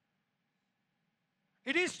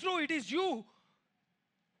 It is true, it is you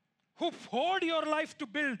who poured your life to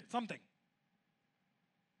build something.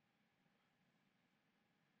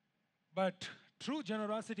 But true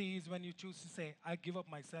generosity is when you choose to say, I give up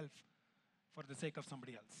myself for the sake of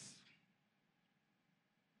somebody else.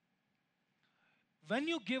 When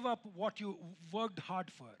you give up what you worked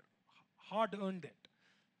hard for, hard earned it,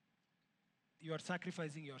 you are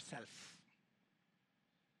sacrificing yourself.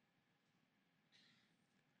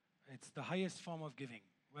 It's the highest form of giving.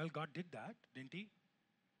 Well, God did that, didn't He?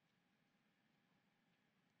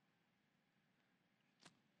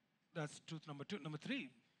 That's truth number two. Number three,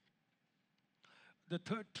 the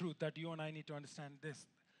third truth that you and I need to understand this.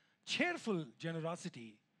 Cheerful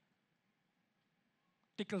generosity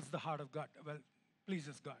tickles the heart of God. Well,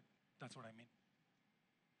 pleases God. That's what I mean.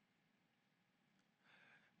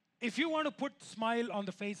 If you want to put smile on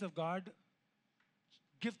the face of God,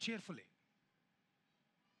 give cheerfully.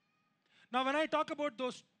 Now, when I talk about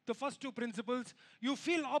the first two principles, you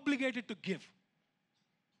feel obligated to give.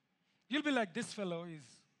 You'll be like, this fellow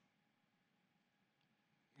is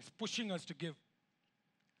pushing us to give.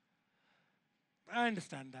 I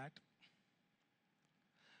understand that.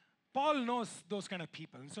 Paul knows those kind of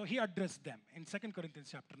people, so he addressed them in 2 Corinthians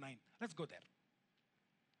chapter 9. Let's go there.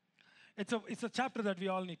 It's a chapter that we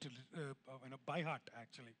all need to by heart,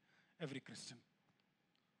 actually, every Christian.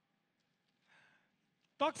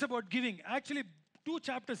 Talks about giving. Actually, 2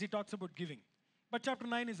 chapters he talks about giving. But chapter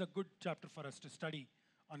 9 is a good chapter for us to study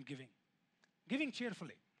on giving. Giving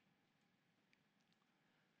cheerfully.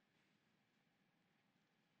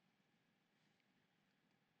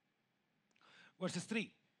 Verses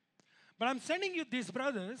 3. But I'm sending you these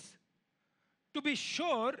brothers to be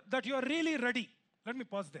sure that you are really ready. Let me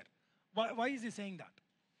pause there. Why is he saying that?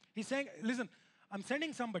 He's saying, listen, I'm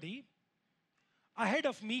sending somebody ahead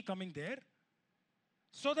of me coming there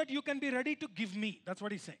so that you can be ready to give me. That's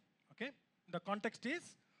what he's saying. Okay? The context is,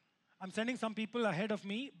 I'm sending some people ahead of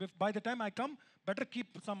me. By the time I come, better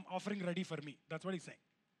keep some offering ready for me. That's what he's saying.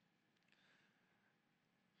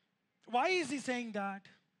 Why is he saying that?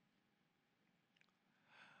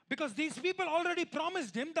 Because these people already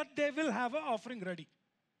promised him that they will have an offering ready.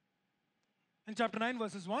 In chapter 9,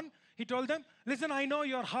 verses 1, he told them, listen, I know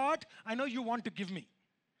your heart. I know you want to give me.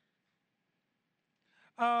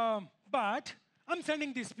 But I'm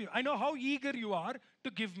sending these people. I know how eager you are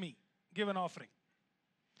to give an offering,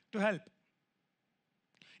 to help.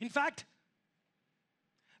 In fact,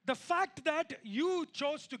 the fact that you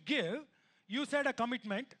chose to give, you said a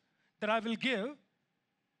commitment that I will give,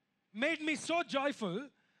 made me so joyful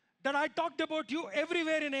that I talked about you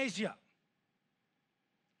everywhere in Asia.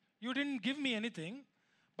 You didn't give me anything,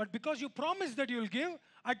 but because you promised that you will give,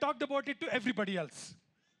 I talked about it to everybody else.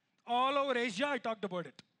 All over Asia, I talked about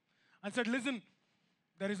it. I said, listen,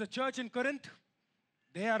 there is a church in Corinth.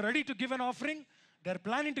 They are ready to give an offering. They're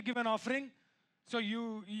planning to give an offering. So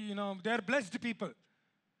you know, they're blessed people.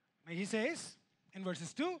 He says in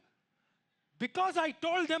verses 2, because I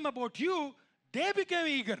told them about you, they became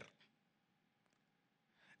eager.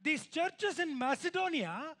 These churches in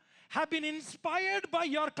Macedonia have been inspired by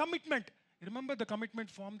your commitment. You remember the commitment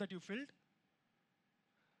form that you filled?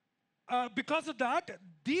 Because of that,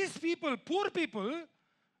 these people, poor people,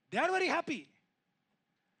 they are very happy.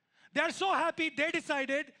 They are so happy, they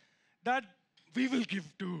decided that we will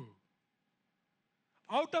give too.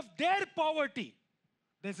 Out of their poverty,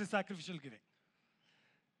 this is sacrificial giving.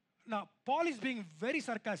 Now, Paul is being very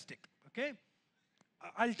sarcastic, okay?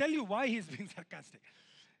 I'll tell you why he's being sarcastic.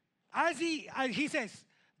 As he says,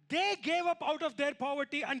 they gave up out of their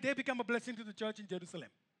poverty and they become a blessing to the church in Jerusalem.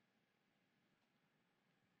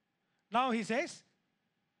 Now he says,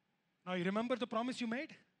 now you remember the promise you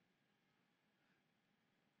made?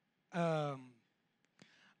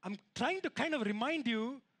 I'm trying to kind of remind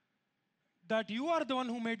you that you are the one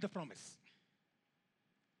who made the promise.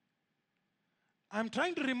 I'm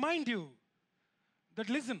trying to remind you that,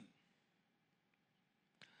 listen,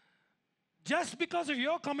 just because of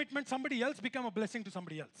your commitment, somebody else became a blessing to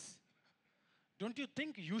somebody else. Don't you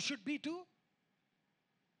think you should be too?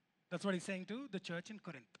 That's what he's saying to the church in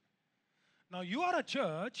Corinth. Now, you are a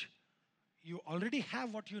church, you already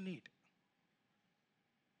have what you need.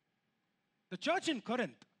 The church in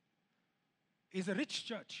Corinth is a rich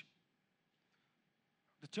church.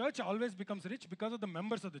 The church always becomes rich because of the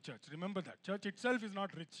members of the church. Remember that. Church itself is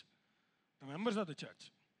not rich. The members of the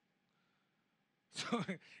church. So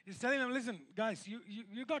he's telling them, listen, guys,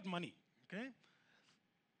 you got money, okay?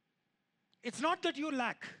 It's not that you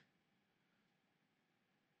lack.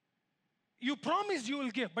 You promised you will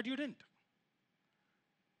give, but you didn't.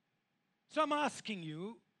 So I'm asking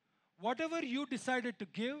you, whatever you decided to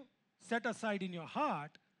give, set aside in your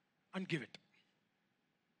heart and give it.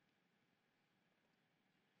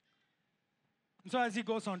 So as he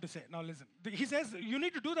goes on to say, now listen, he says you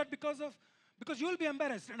need to do that because you will be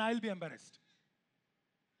embarrassed and I'll be embarrassed.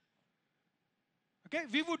 Okay,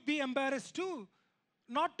 we would be embarrassed too,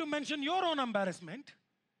 not to mention your own embarrassment.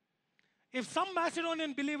 If some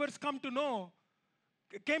Macedonian believers came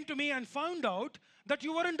to me and found out that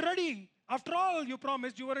you weren't ready, after all you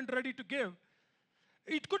promised you weren't ready to give,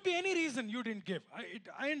 it could be any reason you didn't give.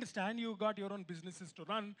 I understand you got your own businesses to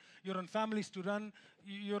run, your own families to run,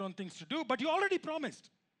 your own things to do, but you already promised.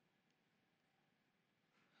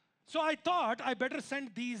 So I thought I better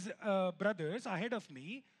send these brothers ahead of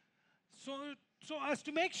me so as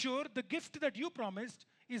to make sure the gift that you promised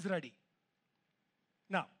is ready.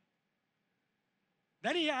 Now,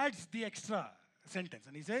 then he adds the extra sentence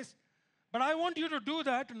and he says, but I want you to do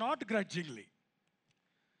that not grudgingly.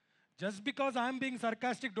 Just because I'm being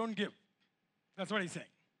sarcastic, don't give. That's what he's saying.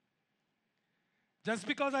 Just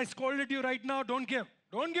because I scolded you right now, don't give.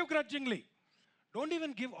 Don't give grudgingly. Don't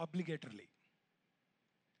even give obligatorily.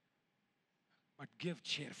 But give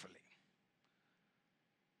cheerfully.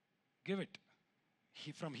 Give it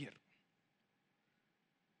from here.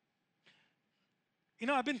 You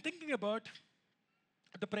know, I've been thinking about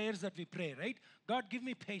the prayers that we pray, right? God, give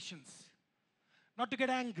me patience, not to get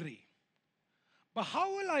angry. But how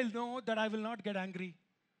will I know that I will not get angry?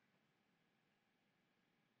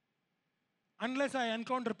 Unless I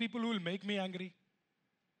encounter people who will make me angry.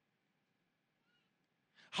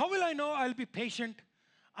 How will I know I'll be patient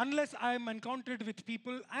unless I am encountered with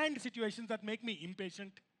people and situations that make me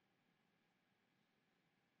impatient?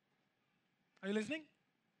 Are you listening?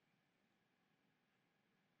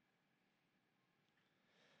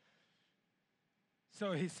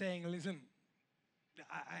 So he's saying, listen,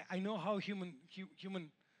 I know how human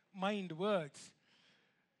mind works.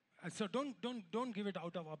 So don't give it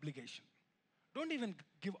out of obligation. Don't even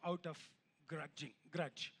give out of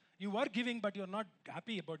grudge. You are giving, but you're not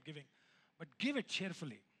happy about giving. But give it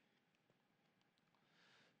cheerfully.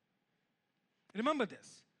 Remember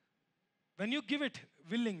this. When you give it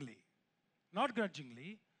willingly, not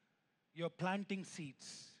grudgingly, you're planting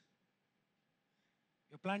seeds.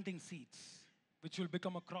 You're planting seeds, which will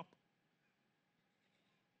become a crop.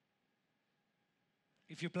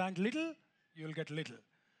 If you plant little, you'll get little.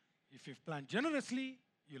 If you plant generously,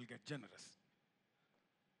 you'll get generous.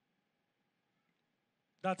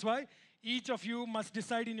 That's why each of you must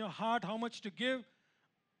decide in your heart how much to give,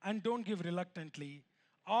 and don't give reluctantly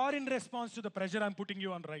or in response to the pressure I'm putting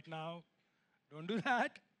you on right now. Don't do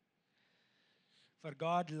that. For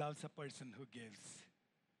God loves a person who gives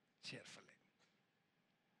cheerfully.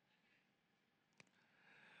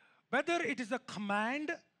 Whether it is a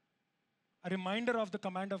command, a reminder of the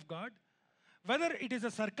command of God, whether it is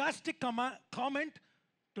a sarcastic comment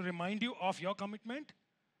to remind you of your commitment,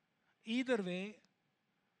 either way,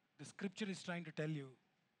 the scripture is trying to tell you,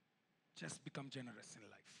 just become generous in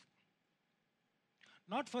life.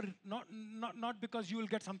 Not because you will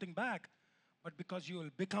get something back, but because you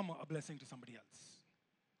will become a blessing to somebody else.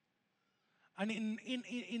 And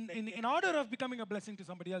in order of becoming a blessing to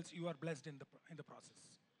somebody else, you are blessed in the process.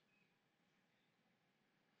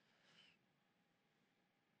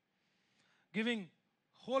 Giving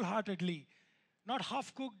wholeheartedly, not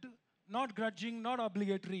half-cooked, not grudging, not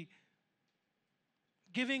obligatory.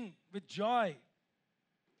 Giving with joy.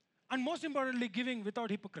 And most importantly, giving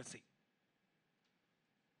without hypocrisy.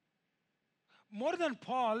 More than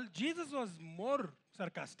Paul, Jesus was more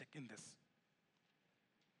sarcastic in this.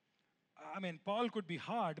 I mean, Paul could be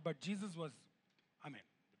hard, but Jesus was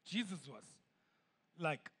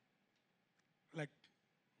like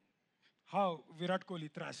how Virat Kohli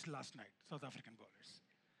thrashed last night, South African bowlers.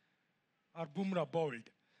 Or Bumrah bowled.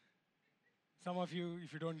 Some of you,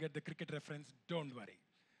 if you don't get the cricket reference, don't worry.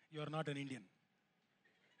 You are not an Indian.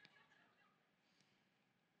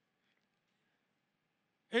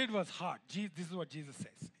 It was hard. This is what Jesus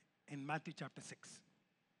says in Matthew chapter 6.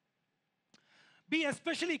 Be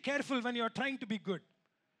especially careful when you are trying to be good,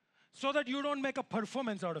 so that you don't make a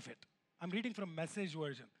performance out of it. I'm reading from Message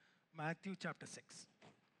version, Matthew chapter 6.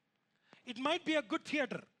 It might be a good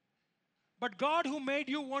theater, but God who made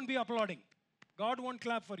you won't be applauding. God won't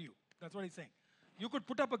clap for you. That's what he's saying. You could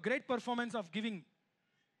put up a great performance of doing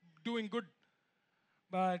good,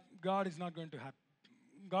 but God is not going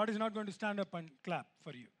to stand up and clap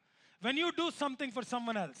for you. When you do something for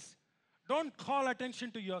someone else, don't call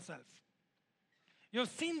attention to yourself. You've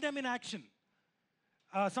seen them in action.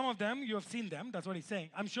 Some of them, you have seen them. That's what he's saying.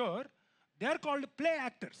 I'm sure They are called play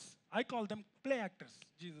actors. I call them play actors,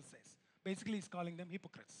 Jesus says. Basically, he's calling them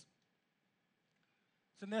hypocrites.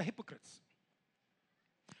 So they're hypocrites.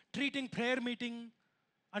 Treating prayer meeting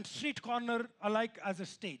and street corner alike as a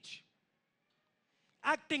stage.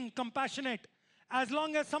 Acting compassionate as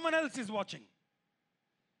long as someone else is watching.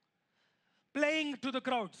 Playing to the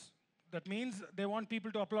crowds. That means they want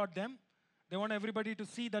people to applaud them. They want everybody to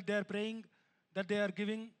see that they are praying, that they are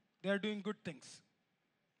giving, they are doing good things.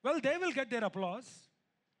 Well, they will get their applause.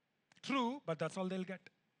 True, but that's all they'll get.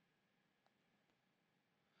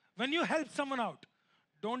 When you help someone out,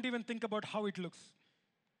 don't even think about how it looks.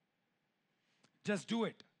 Just do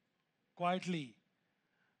it quietly,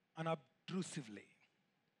 unobtrusively.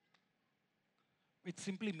 Which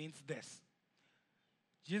simply means this.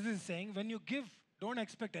 Jesus is saying, when you give, don't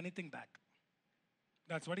expect anything back.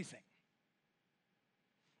 That's what he's saying.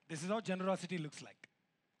 This is how generosity looks like.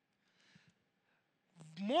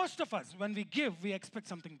 Most of us, when we give, we expect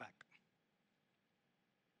something back.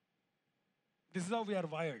 This is how we are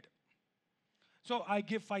wired. So I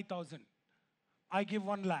give 5,000. I give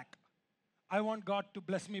 1 lakh. I want God to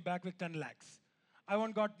bless me back with 10 lakhs. I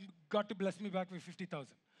want God to bless me back with 50,000.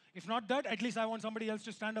 If not that, at least I want somebody else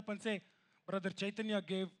to stand up and say, Brother Chaitanya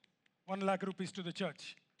gave 1 lakh rupees to the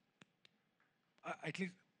church. At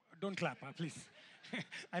least, don't clap, please.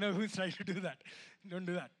 I know who's trying to do that. Don't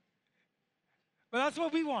do that. But that's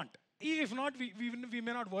what we want. If not, we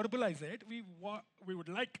may not verbalize it. We would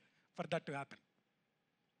like for that to happen.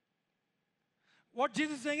 What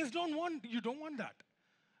Jesus is saying is, you don't want that.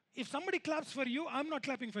 If somebody claps for you, I'm not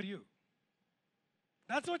clapping for you.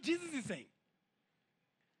 That's what Jesus is saying.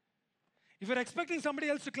 If you're expecting somebody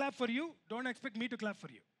else to clap for you, don't expect me to clap for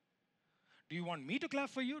you. Do you want me to clap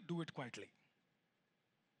for you? Do it quietly.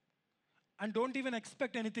 And don't even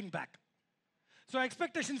expect anything back. So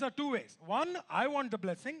expectations are 2 ways. One, I want the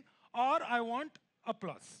blessing, or I want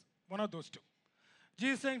applause. One of those two.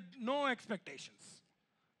 Jesus is saying, no expectations.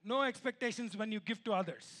 No expectations when you give to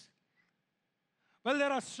others. Well,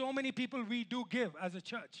 there are so many people we do give as a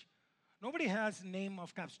church. Nobody has name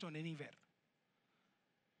of Capstone anywhere.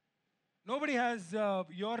 Nobody has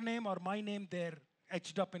your name or my name there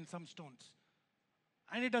etched up in some stones.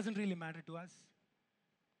 And it doesn't really matter to us.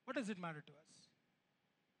 What does it matter to us?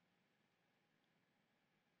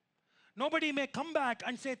 Nobody may come back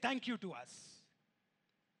and say thank you to us.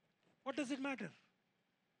 What does it matter?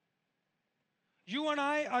 You and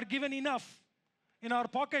I are given enough in our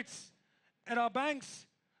pockets, in our banks,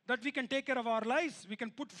 that we can take care of our lives. We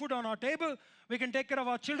can put food on our table. We can take care of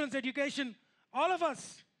our children's education. All of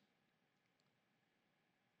us.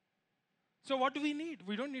 So what do we need?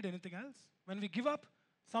 We don't need anything else. When we give up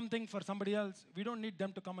something for somebody else, we don't need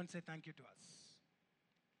them to come and say thank you to us.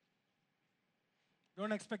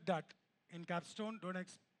 Don't expect that in Capstone. Don't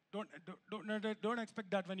expect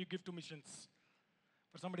that when you give to missions.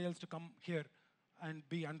 For somebody else to come here and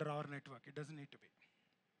be under our network. It doesn't need to be.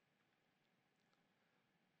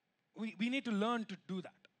 We need to learn to do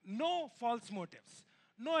that. No false motives.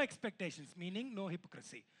 No expectations, meaning no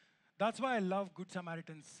hypocrisy. That's why I love Good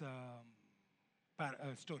Samaritan's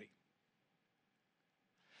story.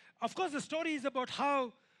 Of course, the story is about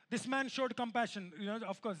how this man showed compassion.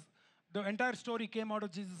 Of course, the entire story came out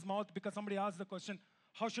of Jesus' mouth because somebody asked the question,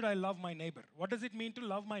 how should I love my neighbor? What does it mean to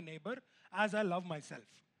love my neighbor as I love myself?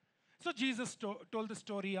 So Jesus told the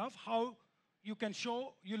story of how you can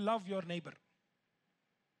show you love your neighbor.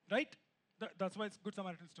 Right? That's why it's Good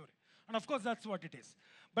Samaritan story. And of course, that's what it is.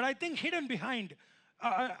 But I think hidden behind,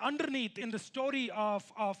 underneath in the story of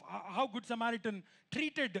how Good Samaritan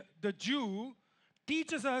treated the Jew,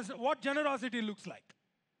 teaches us what generosity looks like.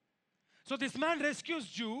 So this man rescues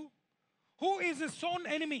Jew, who is his own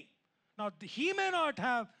enemy. Now, he may not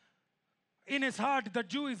have in his heart that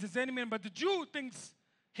Jew is his enemy, but the Jew thinks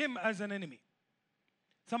him as an enemy.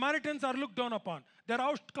 Samaritans are looked down upon. They're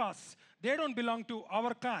outcasts. They don't belong to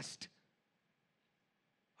our caste,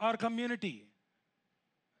 our community.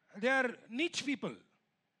 They are niche people.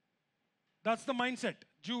 That's the mindset,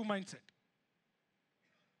 Jew mindset.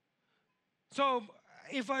 So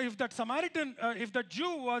if that Samaritan, if that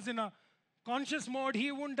Jew was in a conscious mode,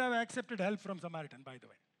 he wouldn't have accepted help from Samaritan, by the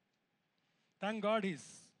way. Thank God he's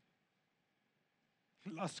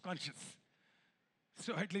lost conscience.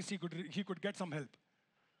 So at least he could get some help.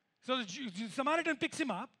 So the Samaritan picks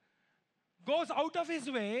him up, goes out of his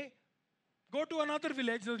way, go to another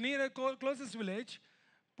village, the closest village,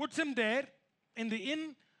 puts him there in the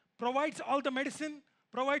inn, provides all the medicine,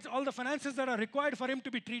 provides all the finances that are required for him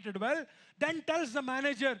to be treated well, then tells the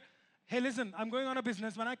manager, hey, listen, I'm going on a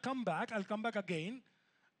business. When I come back, I'll come back again,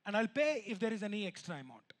 and I'll pay if there is any extra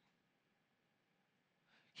amount.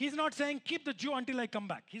 He's not saying, keep the Jew until I come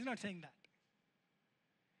back. He's not saying that.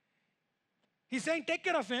 He's saying, take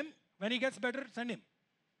care of him. When he gets better, send him.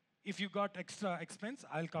 If you got extra expense,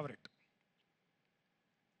 I'll cover it.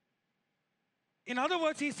 In other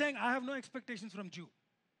words, he's saying, I have no expectations from Jew.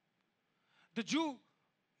 The Jew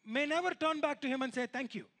may never turn back to him and say,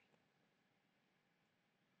 thank you.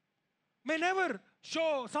 May never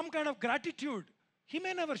show some kind of gratitude. He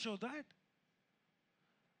may never show that.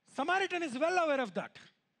 Samaritan is well aware of that.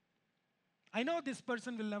 I know this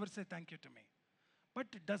person will never say thank you to me, but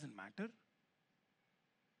it doesn't matter.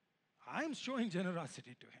 I am showing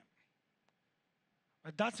generosity to him.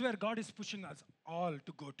 But that's where God is pushing us all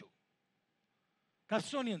to go to.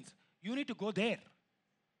 Capstonians, you need to go there.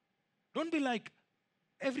 Don't be like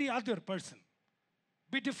every other person.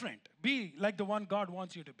 Be different. Be like the one God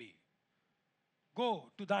wants you to be.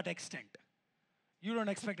 Go to that extent. You don't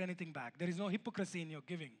expect anything back. There is no hypocrisy in your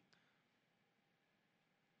giving.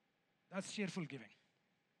 That's cheerful giving.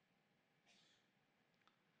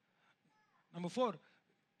 Number 4,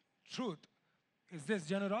 truth is this: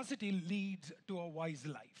 generosity leads to a wise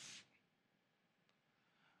life.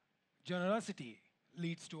 Generosity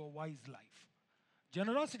leads to a wise life.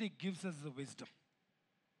 Generosity gives us the wisdom.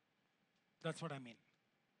 That's what I mean.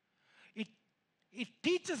 It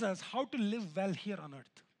teaches us how to live well here on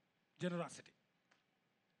earth. Generosity.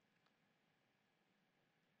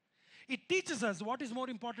 It teaches us what is more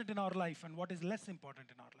important in our life and what is less important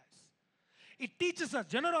in our lives. It teaches us,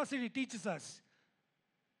 generosity teaches us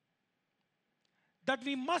that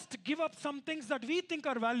we must give up some things that we think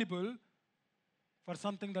are valuable for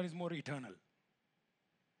something that is more eternal.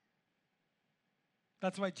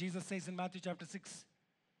 That's why Jesus says in Matthew chapter 6,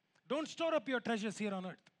 don't store up your treasures here on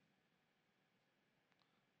earth,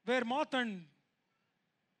 where moth and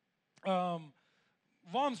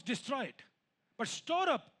worms destroy it. But store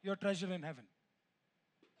up your treasure in heaven.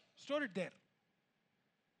 Store it there.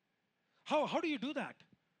 How do you do that?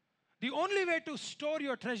 The only way to store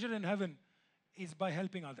your treasure in heaven is by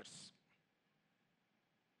helping others.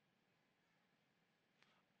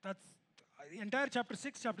 That's the entire chapter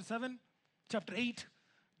 6, chapter 7, chapter 8.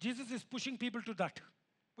 Jesus is pushing people to that.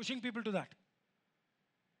 Pushing people to that.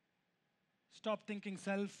 Stop thinking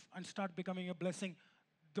self and start becoming a blessing.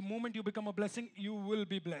 The moment you become a blessing, you will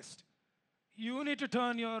be blessed. You need to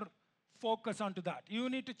turn your focus onto that. You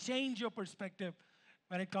need to change your perspective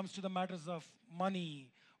when it comes to the matters of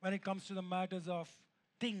money, when it comes to the matters of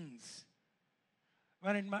things,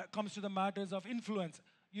 when it comes to the matters of influence.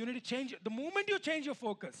 You need to change. The moment you change your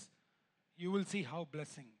focus, you will see how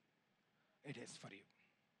blessing it is for you.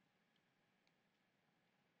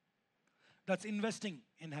 That's investing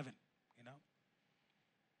in heaven, you know.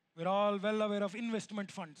 We're all well aware of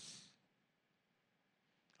investment funds.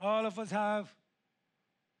 All of us have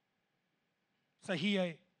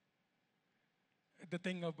Sahiya, the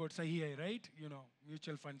thing about Sahiya, right? You know,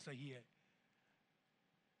 mutual fund Sahiya.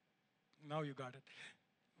 Now you got it.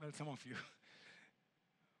 Well, some of you.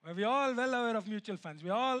 We're all well aware of mutual funds. We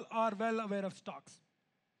all are well aware of stocks.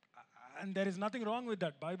 And there is nothing wrong with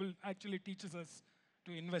that. Bible actually teaches us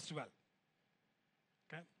to invest well.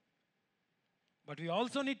 Okay? But we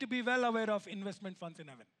also need to be well aware of investment funds in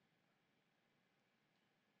heaven.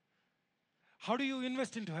 How do you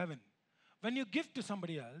invest into heaven? When you give to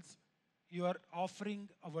somebody else, you are offering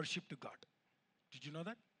a worship to God. Did you know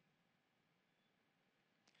that?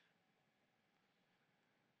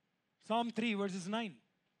 Psalm 3, verses 9.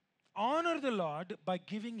 Honor the Lord by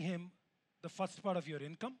giving him the first part of your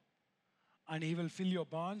income, and he will fill your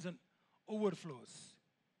barns and overflows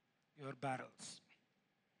your barrels.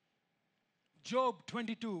 Job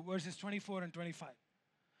 22, verses 24 and 25.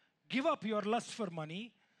 Give up your lust for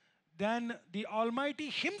money, then the Almighty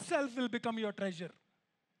himself will become your treasure.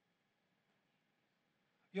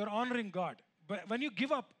 You're honoring God. But when you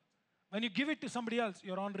give up, when you give it to somebody else,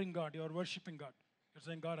 you're honoring God, you're worshiping God. You're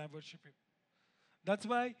saying, God, I worship you. That's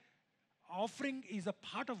why offering is a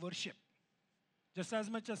part of worship. Just as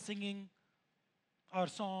much as singing our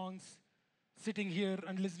songs, sitting here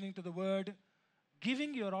and listening to the word,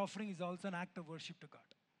 giving your offering is also an act of worship to God.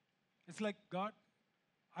 It's like, God,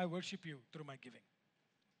 I worship you through my giving.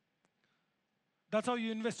 That's how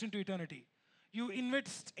you invest into eternity. You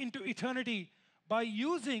invest into eternity by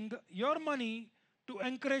using your money to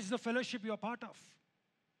encourage the fellowship you're part of.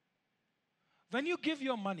 When you give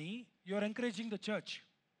your money, you're encouraging the church.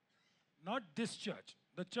 Not this church,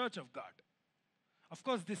 the church of God. Of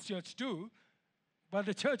course, this church too, but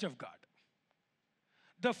the church of God.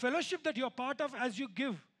 The fellowship that you're part of as you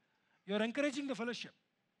give, you're encouraging the fellowship.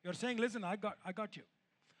 You're saying, listen, I got you.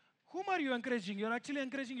 Whom are you encouraging? You're actually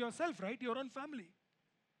encouraging yourself, right? Your own family.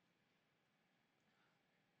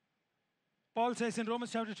 Paul says in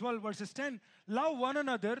Romans chapter 12, verses 10, love one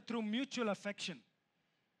another through mutual affection.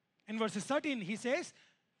 In verses 13, he says,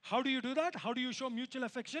 how do you do that? How do you show mutual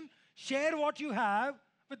affection? Share what you have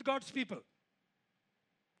with God's people.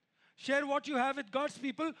 Share what you have with God's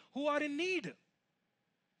people who are in need.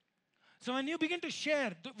 So when you begin to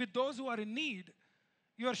share with those who are in need,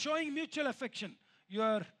 you are showing mutual affection. You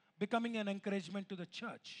are becoming an encouragement to the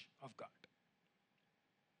church of God.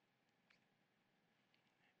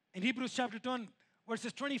 In Hebrews chapter 10,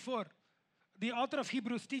 verses 24, the author of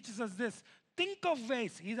Hebrews teaches us this. Think of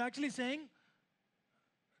ways, he's actually saying,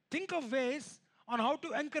 think of ways on how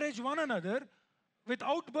to encourage one another with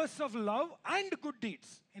outbursts of love and good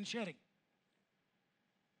deeds in sharing.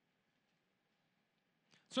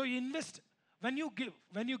 So you invest, when you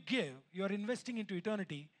give, you are investing into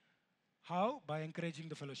eternity. How? By encouraging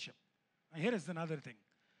the fellowship. And here is another thing.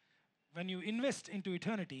 When you invest into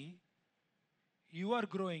eternity, you are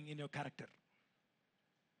growing in your character.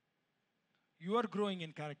 You are growing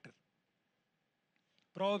in character.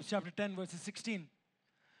 Proverbs chapter 10, verses 16.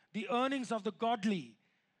 The earnings of the godly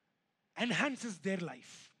enhances their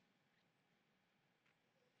life.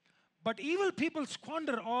 But evil people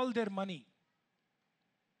squander all their money.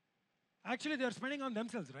 Actually, they are spending on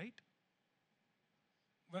themselves, right?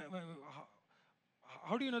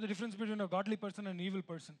 How do you know the difference between a godly person and an evil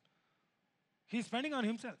person? He's spending on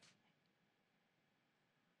himself.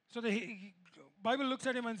 So the Bible looks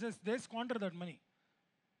at him and says, they squander that money.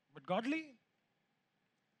 But godly,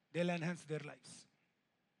 they'll enhance their lives.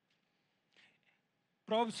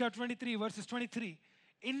 Proverbs chapter 23, verses 23.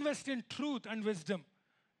 Invest in truth and wisdom,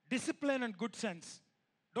 discipline and good sense.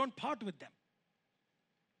 Don't part with them.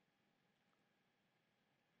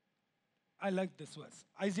 I like this verse.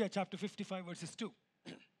 Isaiah chapter 55, verses 2.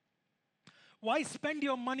 Why spend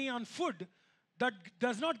your money on food that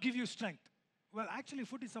does not give you strength? Well, actually,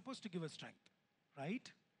 food is supposed to give us strength, right?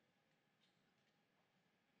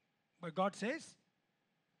 But God says,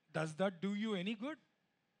 does that do you any good?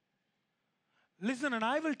 Listen, and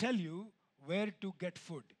I will tell you where to get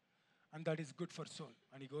food, and that is good for soul.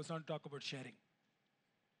 And he goes on to talk about sharing.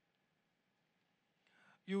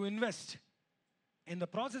 You invest. In the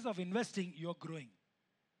process of investing, you're growing.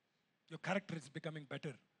 Your character is becoming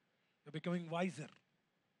better. You're becoming wiser.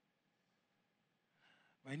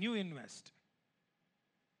 When you invest,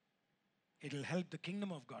 it'll help the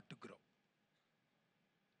kingdom of God to grow.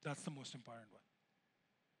 That's the most important one.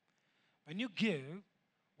 When you give,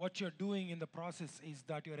 what you're doing in the process is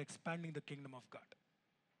that you're expanding the kingdom of God.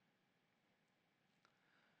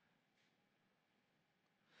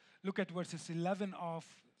 Look at verses 11 of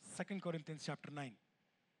 2 Corinthians chapter 9.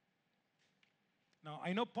 Now,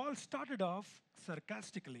 I know Paul started off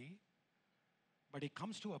sarcastically, but he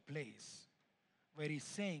comes to a place where he's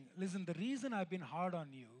saying, listen, the reason I've been hard on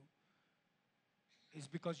you is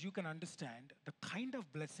because you can understand the kind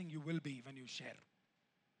of blessing you will be when you share.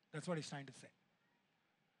 That's what he's trying to say.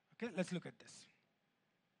 Okay, let's look at this.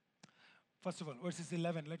 First of all, verses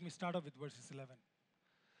 11. Let me start off with verses 11.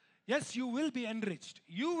 Yes, you will be enriched.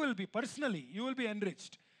 You will be, personally, you will be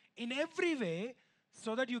enriched in every way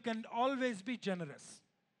so that you can always be generous.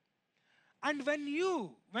 And when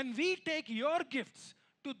we take your gifts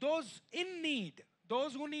to those in need,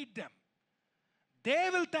 those who need them, they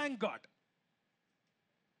will thank God.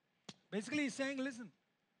 Basically, he's saying, listen,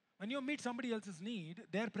 when you meet somebody else's need,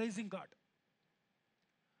 they're praising God.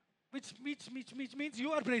 Which means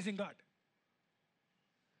you are praising God.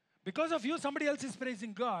 Because of you, somebody else is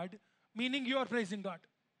praising God, meaning you are praising God.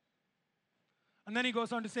 And then he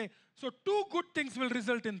goes on to say, so two good things will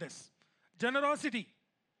result in this. Generosity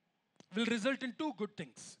will result in two good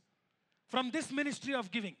things from this ministry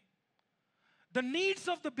of giving. The needs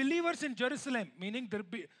of the believers in Jerusalem, meaning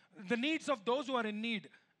the needs of those who are in need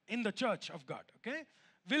in the church of God, okay,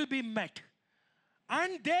 will be met.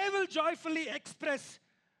 And they will joyfully express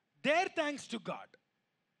their thanks to God.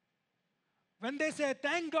 When they say,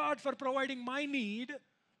 thank God for providing my need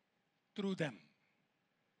through them.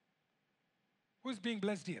 Who's being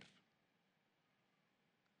blessed here?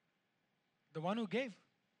 The one who gave.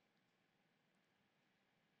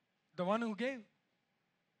 The one who gave.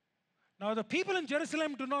 Now the people in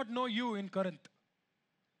Jerusalem do not know you in Corinth.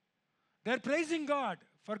 They're praising God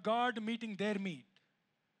for God meeting their need.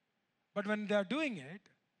 But when they're doing it,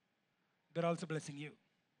 they're also blessing you.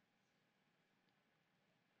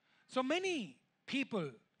 So many people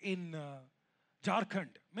in Jharkhand,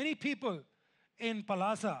 many people in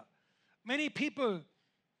Palasa, many people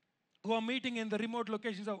who are meeting in the remote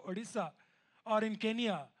locations of Odisha or in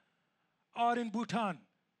Kenya or in Bhutan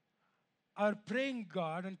are praying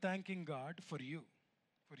God and thanking God for you.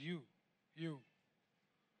 For you.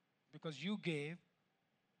 Because you gave,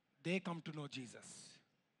 they come to know Jesus.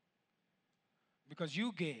 Because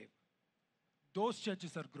you gave, those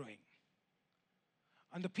churches are growing.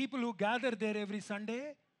 And the people who gather there every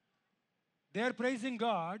Sunday, they are praising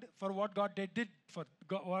God for what God did for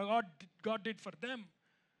God did for them.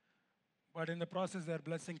 But in the process, they are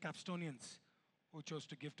blessing Capstonians who chose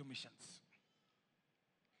to give to missions.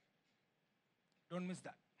 Don't miss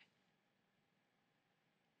that.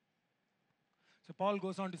 So Paul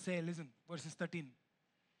goes on to say, listen, verses 13.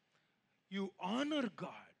 You honor God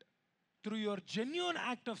through your genuine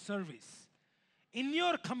act of service in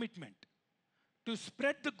your commitment to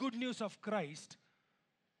spread the good news of Christ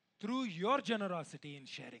through your generosity in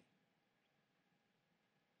sharing.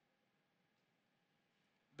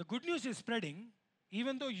 The good news is spreading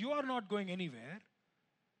even though you are not going anywhere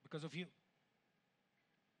because of you.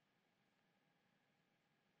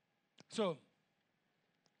 So,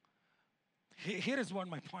 here is what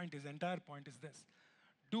my point is. The entire point is this.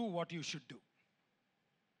 Do what you should do.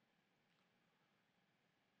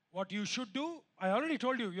 What you should do, I already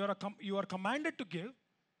told you, you are commanded to give,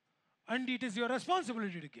 and it is your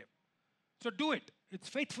responsibility to give. So do it. It's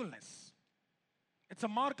faithfulness. It's a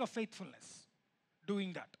mark of faithfulness,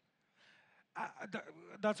 doing that.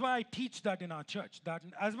 That's why I teach that in our church, that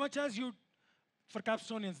as much as you, for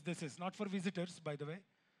Capstonians, this is not for visitors, by the way.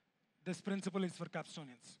 This principle is for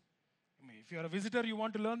Capstonians. I mean, if you're a visitor, you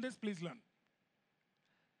want to learn this, please learn.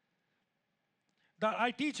 That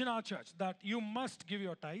I teach in our church that you must give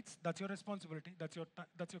your tithes. That's your responsibility. That's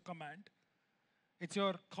your command. It's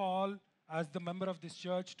your call as the member of this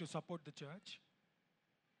church to support the church.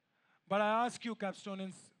 But I ask you,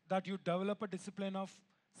 Capstonians, that you develop a discipline of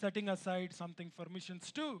setting aside something for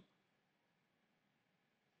missions too.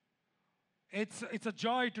 It's a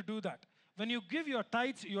joy to do that. When you give your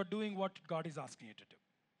tithes, you're doing what God is asking you to do.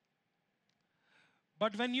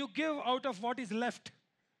 But when you give out of what is left,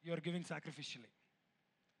 you're giving sacrificially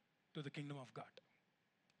to the kingdom of God.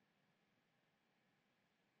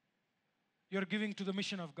 You're giving to the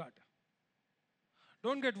mission of God.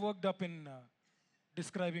 Don't get worked up in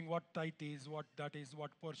describing what tithe is, what that is,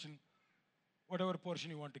 what portion, whatever portion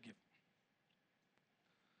you want to give.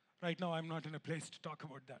 Right now, I'm not in a place to talk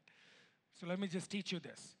about that. So let me just teach you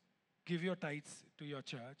this. Give your tithes to your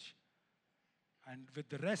church, and with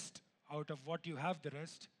the rest, out of what you have the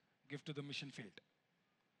rest, give to the mission field.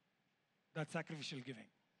 That's sacrificial giving.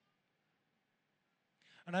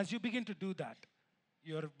 And as you begin to do that,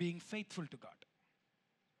 you're being faithful to God.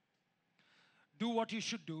 Do what you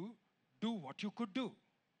should do what you could do.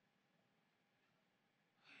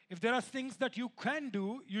 If there are things that you can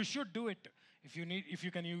do, you should do it. If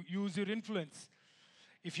you can use your influence,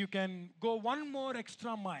 if you can go one more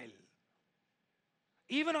extra mile,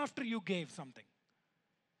 even after you gave something,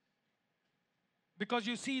 because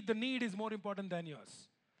you see the need is more important than yours.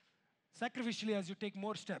 Sacrificially, as you take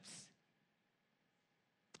more steps,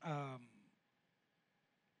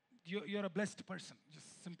 you're a blessed person.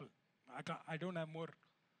 Just simple. I don't have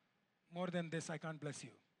more than this. I can't bless you.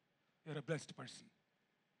 You're a blessed person.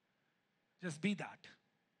 Just be that.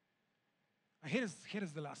 Here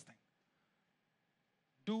is the last thing.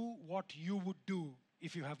 Do what you would do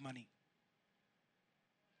if you have money.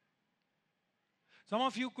 Some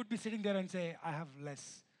of you could be sitting there and say, I have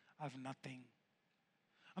less, I have nothing.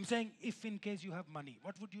 I'm saying, if in case you have money,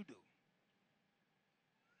 what would you do?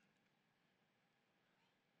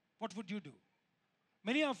 What would you do?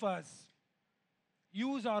 Many of us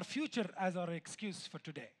use our future as our excuse for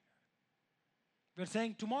today. We're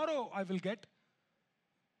saying, tomorrow I will get.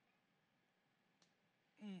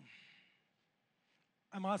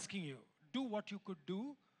 I'm asking you, do what you could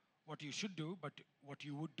do, what you should do, but what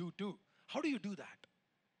you would do too. How do you do that?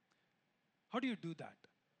 How do you do that?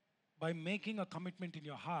 By making a commitment in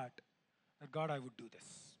your heart that, God, I would do this.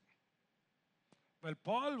 Well,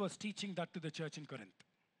 Paul was teaching that to the church in Corinth.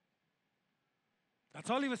 That's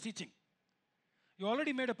all he was teaching. You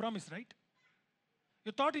already made a promise, right?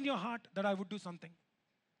 You thought in your heart that I would do something.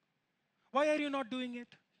 Why are you not doing it?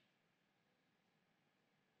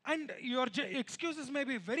 And your excuses may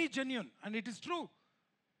be very genuine, and it is true.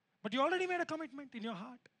 But you already made a commitment in your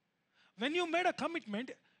heart. When you made a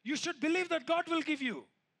commitment, you should believe that God will give you.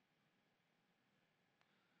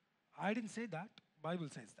 I didn't say that. Bible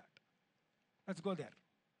says that. Let's go there.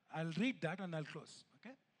 I'll read that and I'll close.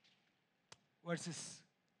 Okay? Verses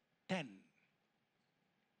 10.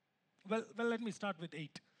 Well, let me start with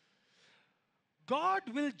 8. God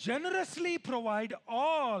will generously provide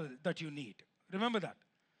all that you need. Remember that.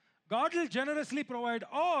 God will generously provide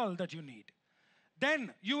all that you need.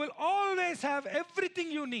 Then you will always have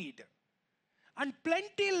everything you need and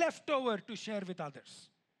plenty left over to share with others.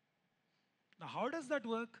 Now, how does that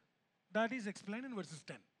work? That is explained in verses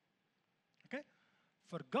 10. Okay?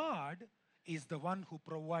 For God is the one who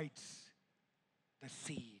provides the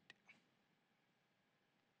seed.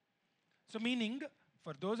 So, meaning,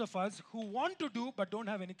 for those of us who want to do but don't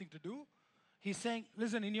have anything to do, he's saying,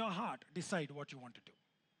 listen, in your heart, decide what you want to do.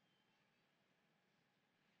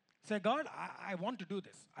 Say, God, I want to do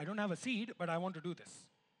this. I don't have a seed, but I want to do this.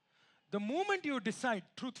 The moment you decide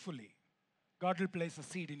truthfully, God will place a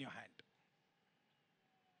seed in your hand.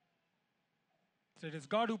 So it is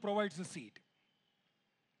God who provides the seed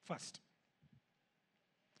first.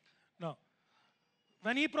 Now,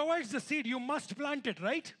 when He provides the seed, you must plant it,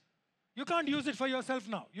 right? You can't use it for yourself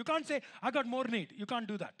now. You can't say, I got more need. You can't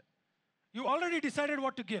do that. You already decided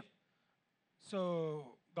what to give.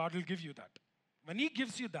 So God will give you that. When He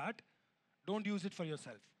gives you that, don't use it for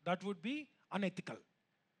yourself. That would be unethical.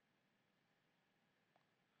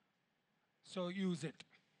 So use it,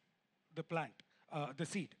 the plant, the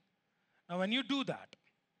seed. Now when you do that,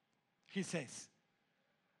 He says,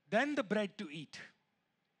 then the bread to eat.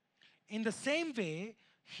 In the same way,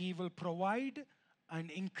 He will provide and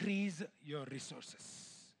increase your resources.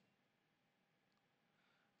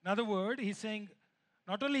 In other words, He's saying,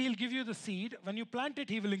 not only He'll give you the seed, when you plant it,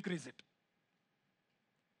 He will increase it.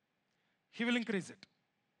 He will increase it.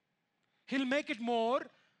 He'll make it more.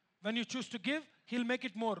 When you choose to give, He'll make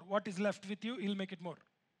it more. What is left with you, He'll make it more.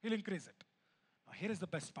 He'll increase it. Now, here is the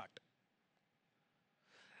best part.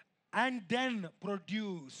 And then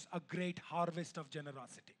produce a great harvest of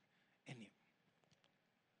generosity in you.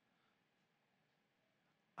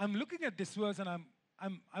 I'm looking at this verse and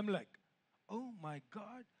I'm like, oh my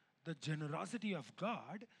God, the generosity of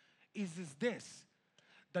God is this,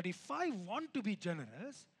 that if I want to be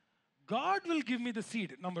generous, God will give me the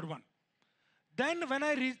seed, number one. Then when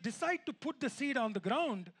I decide to put the seed on the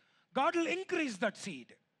ground, God will increase that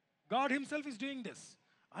seed. God Himself is doing this.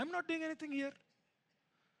 I'm not doing anything here.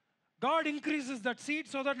 God increases that seed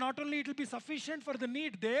so that not only it will be sufficient for the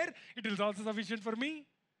need there, it is also sufficient for me.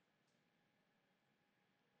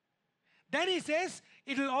 Then He says,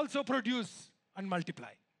 it will also produce and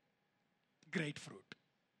multiply great fruit.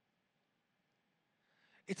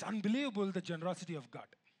 It's unbelievable, the generosity of God.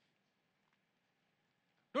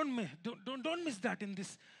 Don't miss that in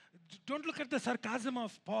this. Don't look at the sarcasm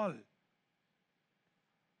of Paul.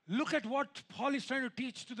 Look at what Paul is trying to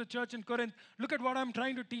teach to the church in Corinth. Look at what I'm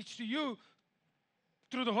trying to teach to you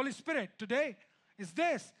through the Holy Spirit today. Is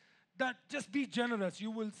this, that just be generous.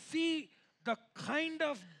 You will see the kind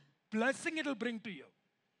of blessing it will bring to you.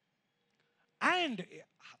 And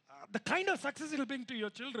the kind of success it will bring to your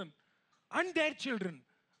children and their children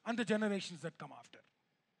and the generations that come after.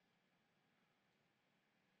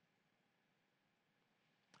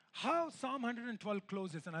 How Psalm 112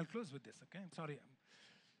 closes, and I'll close with this, okay? I'm sorry.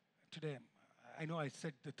 Today, I know I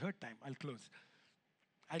said the third time, I'll close.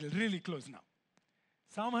 I'll really close now.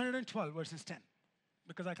 Psalm 112, verses 10,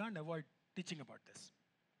 because I can't avoid teaching about this.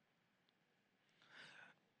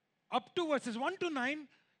 Up to verses 1 to 9,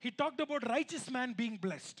 he talked about righteous man being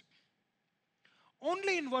blessed.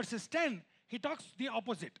 Only in verses 10, he talks the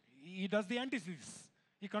opposite. He does the antithesis.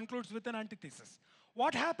 He concludes with an antithesis.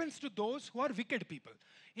 What happens to those who are wicked people?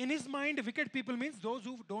 In his mind, wicked people means those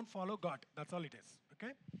who don't follow God. That's all it is,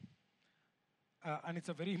 okay? And it's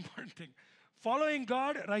a very important thing. Following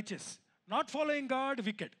God, righteous. Not following God,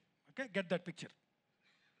 wicked. Okay, get that picture.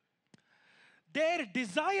 Their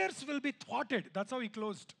desires will be thwarted. That's how he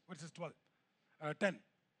closed verses 10.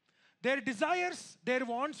 Their desires, their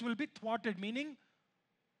wants will be thwarted, meaning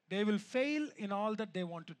they will fail in all that they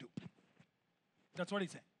want to do. That's what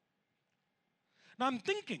he's saying. Now I'm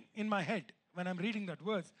thinking in my head, when I'm reading that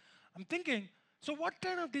verse, I'm thinking, so what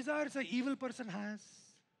kind of desires an evil person has?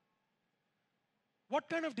 What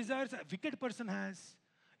kind of desires a wicked person has?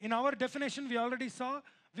 In our definition, we already saw,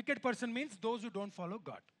 wicked person means those who don't follow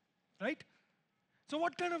God, right? So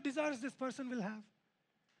what kind of desires this person will have?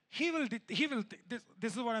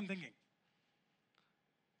 This is what I'm thinking.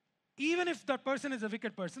 Even if that person is a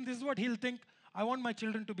wicked person, this is what he'll think, I want my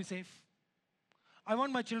children to be safe. I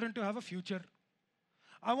want my children to have a future.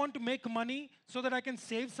 I want to make money so that I can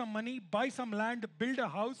save some money, buy some land, build a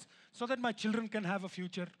house so that my children can have a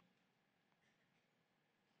future.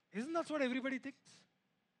 Isn't that what everybody thinks?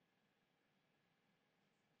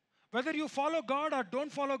 Whether you follow God or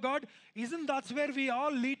don't follow God, isn't that where we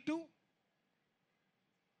all lead to?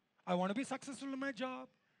 I want to be successful in my job.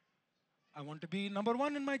 I want to be number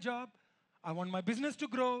one in my job. I want my business to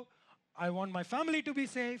grow. I want my family to be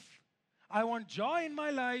safe. I want joy in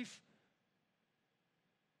my life.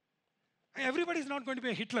 Everybody's not going to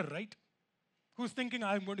be a Hitler, right? Who's thinking,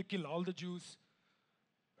 I'm going to kill all the Jews.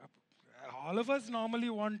 all of us normally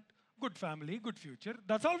want good family, good future.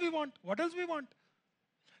 That's all we want. What else we want?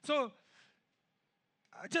 So,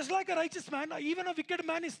 just like a righteous man, even a wicked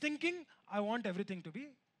man is thinking, I want everything to be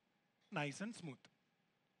nice and smooth.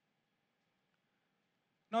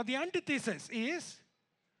 Now, the antithesis is,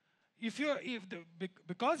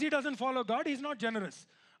 because he doesn't follow God, he's not generous.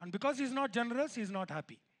 And because he's not generous, he's not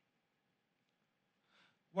happy.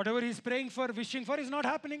 Whatever he's praying for, wishing for, is not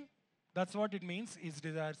happening. That's what it means. His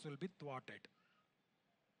desires will be thwarted.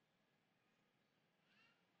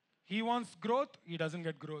 He wants growth, he doesn't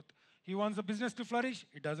get growth. He wants the business to flourish,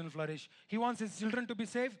 it doesn't flourish. He wants his children to be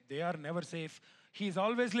safe, they are never safe. He is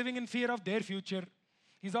always living in fear of their future.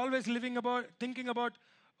 He's always thinking about,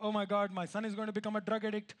 oh my God, my son is going to become a drug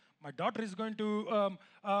addict. My daughter is going to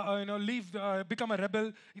become a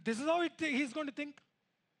rebel. This is how he's going to think.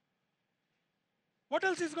 What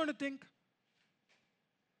else is going to think?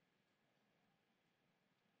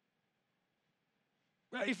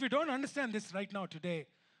 Well, if we don't understand this right now today,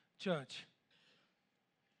 church,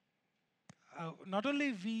 not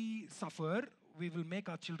only we suffer, we will make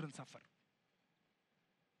our children suffer.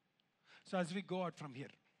 So as we go out from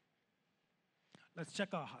here, let's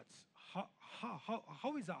check our hearts.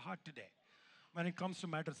 How is our heart today when it comes to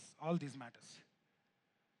matters, all these matters?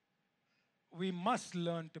 We must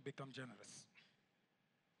learn to become generous.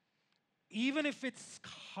 Even if it's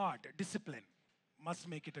hard, discipline, must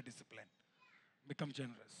make it a discipline. Become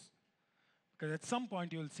generous. Because at some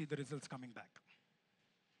point you will see the results coming back.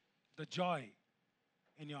 The joy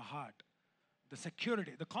in your heart, the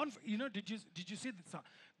security, the did you see this?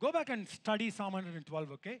 Go back and study Psalm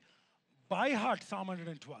 112, okay? By heart, Psalm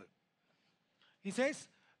 112. He says,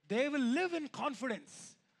 they will live in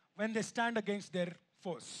confidence when they stand against their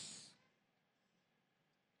foes.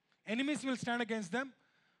 Enemies will stand against them,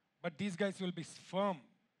 but these guys will be firm.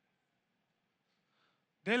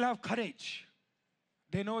 They'll have courage.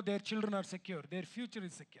 They know their children are secure. Their future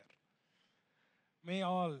is secure. May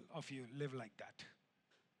all of you live like that.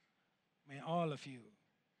 May all of you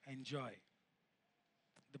enjoy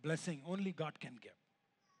the blessing only God can give.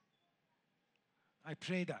 I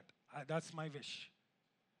pray that. That's my wish.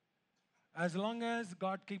 As long as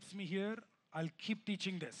God keeps me here, I'll keep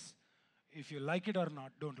teaching this. If you like it or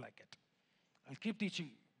not, don't like it. I'll keep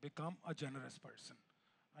teaching. Become a generous person,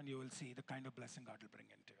 and you will see the kind of blessing God will bring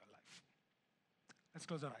into your life. Let's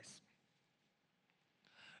close our eyes.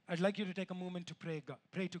 I'd like you to take a moment to pray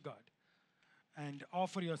to God and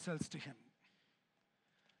offer yourselves to Him,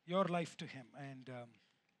 your life to Him. And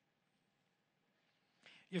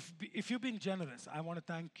if you've been generous, I want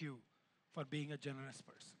to thank you for being a generous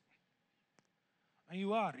person. And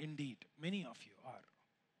you are indeed, many of you are.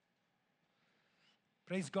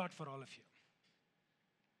 Praise God for all of you.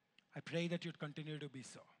 I pray that you'd continue to be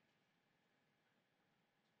so.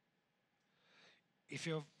 If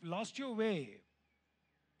you've lost your way,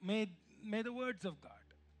 may the words of God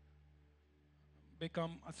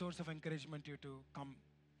become a source of encouragement to you to come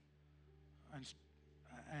and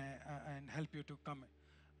help you to come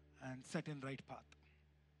and set in right path.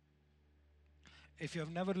 If you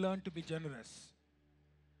have never learned to be generous,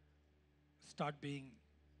 start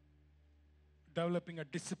developing a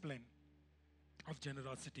discipline of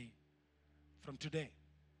generosity from today.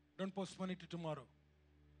 Don't postpone it to tomorrow.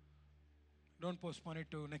 Don't postpone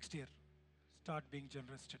it to next year. Start being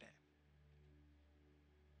generous today.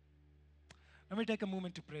 Let me take a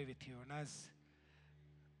moment to pray with you. And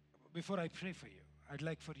before I pray for you, I'd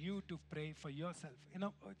like for you to pray for yourself.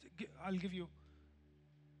 I'll give you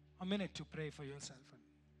a minute to pray for yourself and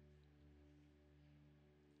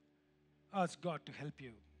ask God to help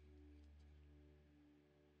you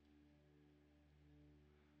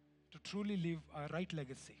to truly live a right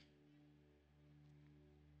legacy.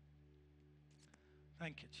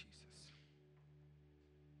 Thank you, Jesus.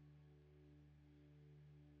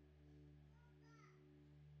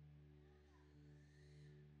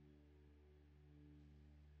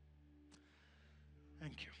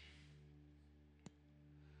 Thank you.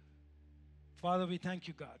 Father, we thank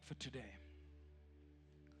you, God, for today.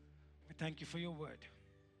 We thank you for your word.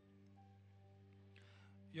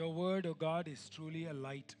 Your word, oh God, is truly a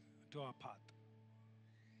light to our path.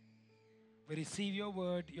 We receive your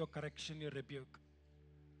word, your correction, your rebuke.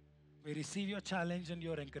 We receive your challenge and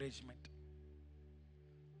your encouragement.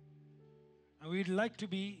 And we'd like to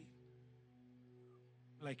be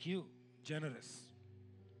like you, generous,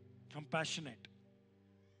 compassionate.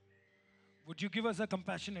 Would you give us a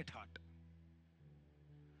compassionate heart?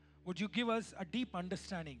 Would you give us a deep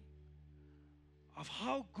understanding of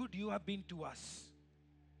how good you have been to us?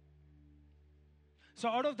 So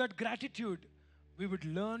out of that gratitude, we would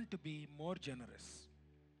learn to be more generous,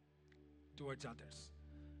 towards others,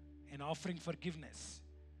 in offering forgiveness,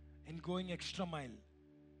 in going extra mile,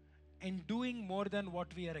 in doing more than what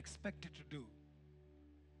we are expected to do,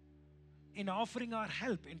 in offering our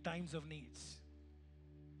help in times of needs,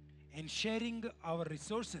 in sharing our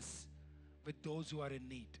resources with those who are in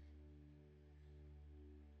need.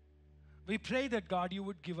 We pray that God, you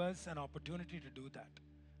would give us an opportunity to do that.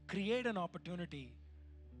 Create an opportunity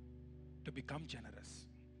to become generous.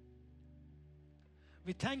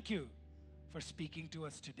 We thank you for speaking to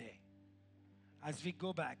us today. As we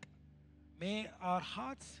go back, may our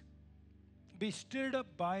hearts be stirred up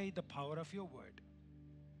by the power of your word.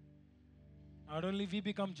 Not only we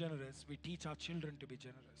become generous, we teach our children to be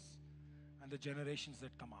generous and the generations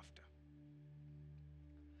that come after.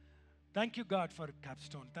 Thank you, God, for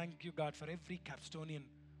Capstone. Thank you, God, for every Capstonian.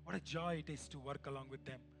 What a joy it is to work along with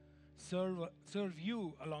them, serve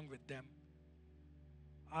you along with them.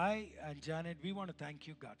 I and Janet, we want to thank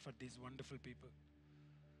you, God, for these wonderful people.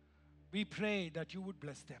 We pray that you would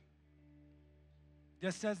bless them.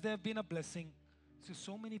 Just as they have been a blessing to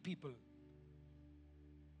so many people,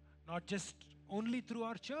 not just only through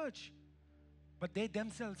our church, but they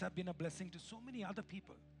themselves have been a blessing to so many other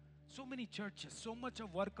people, so many churches, so much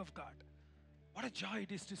of work of God. What a joy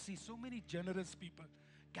it is to see so many generous people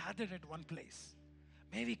gathered at one place.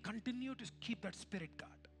 May we continue to keep that spirit, God.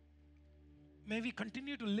 May we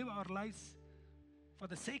continue to live our lives for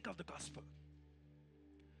the sake of the gospel.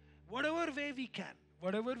 Whatever way we can,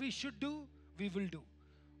 whatever we should do, we will do.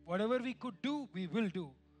 Whatever we could do, we will do.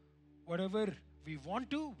 Whatever we want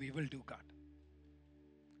to, we will do, God.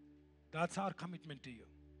 That's our commitment to you.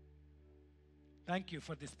 Thank you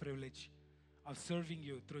for this privilege of serving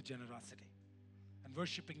you through generosity and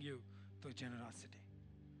worshiping you through generosity.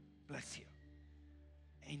 Bless you.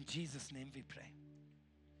 In Jesus' name we pray.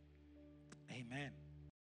 Amen.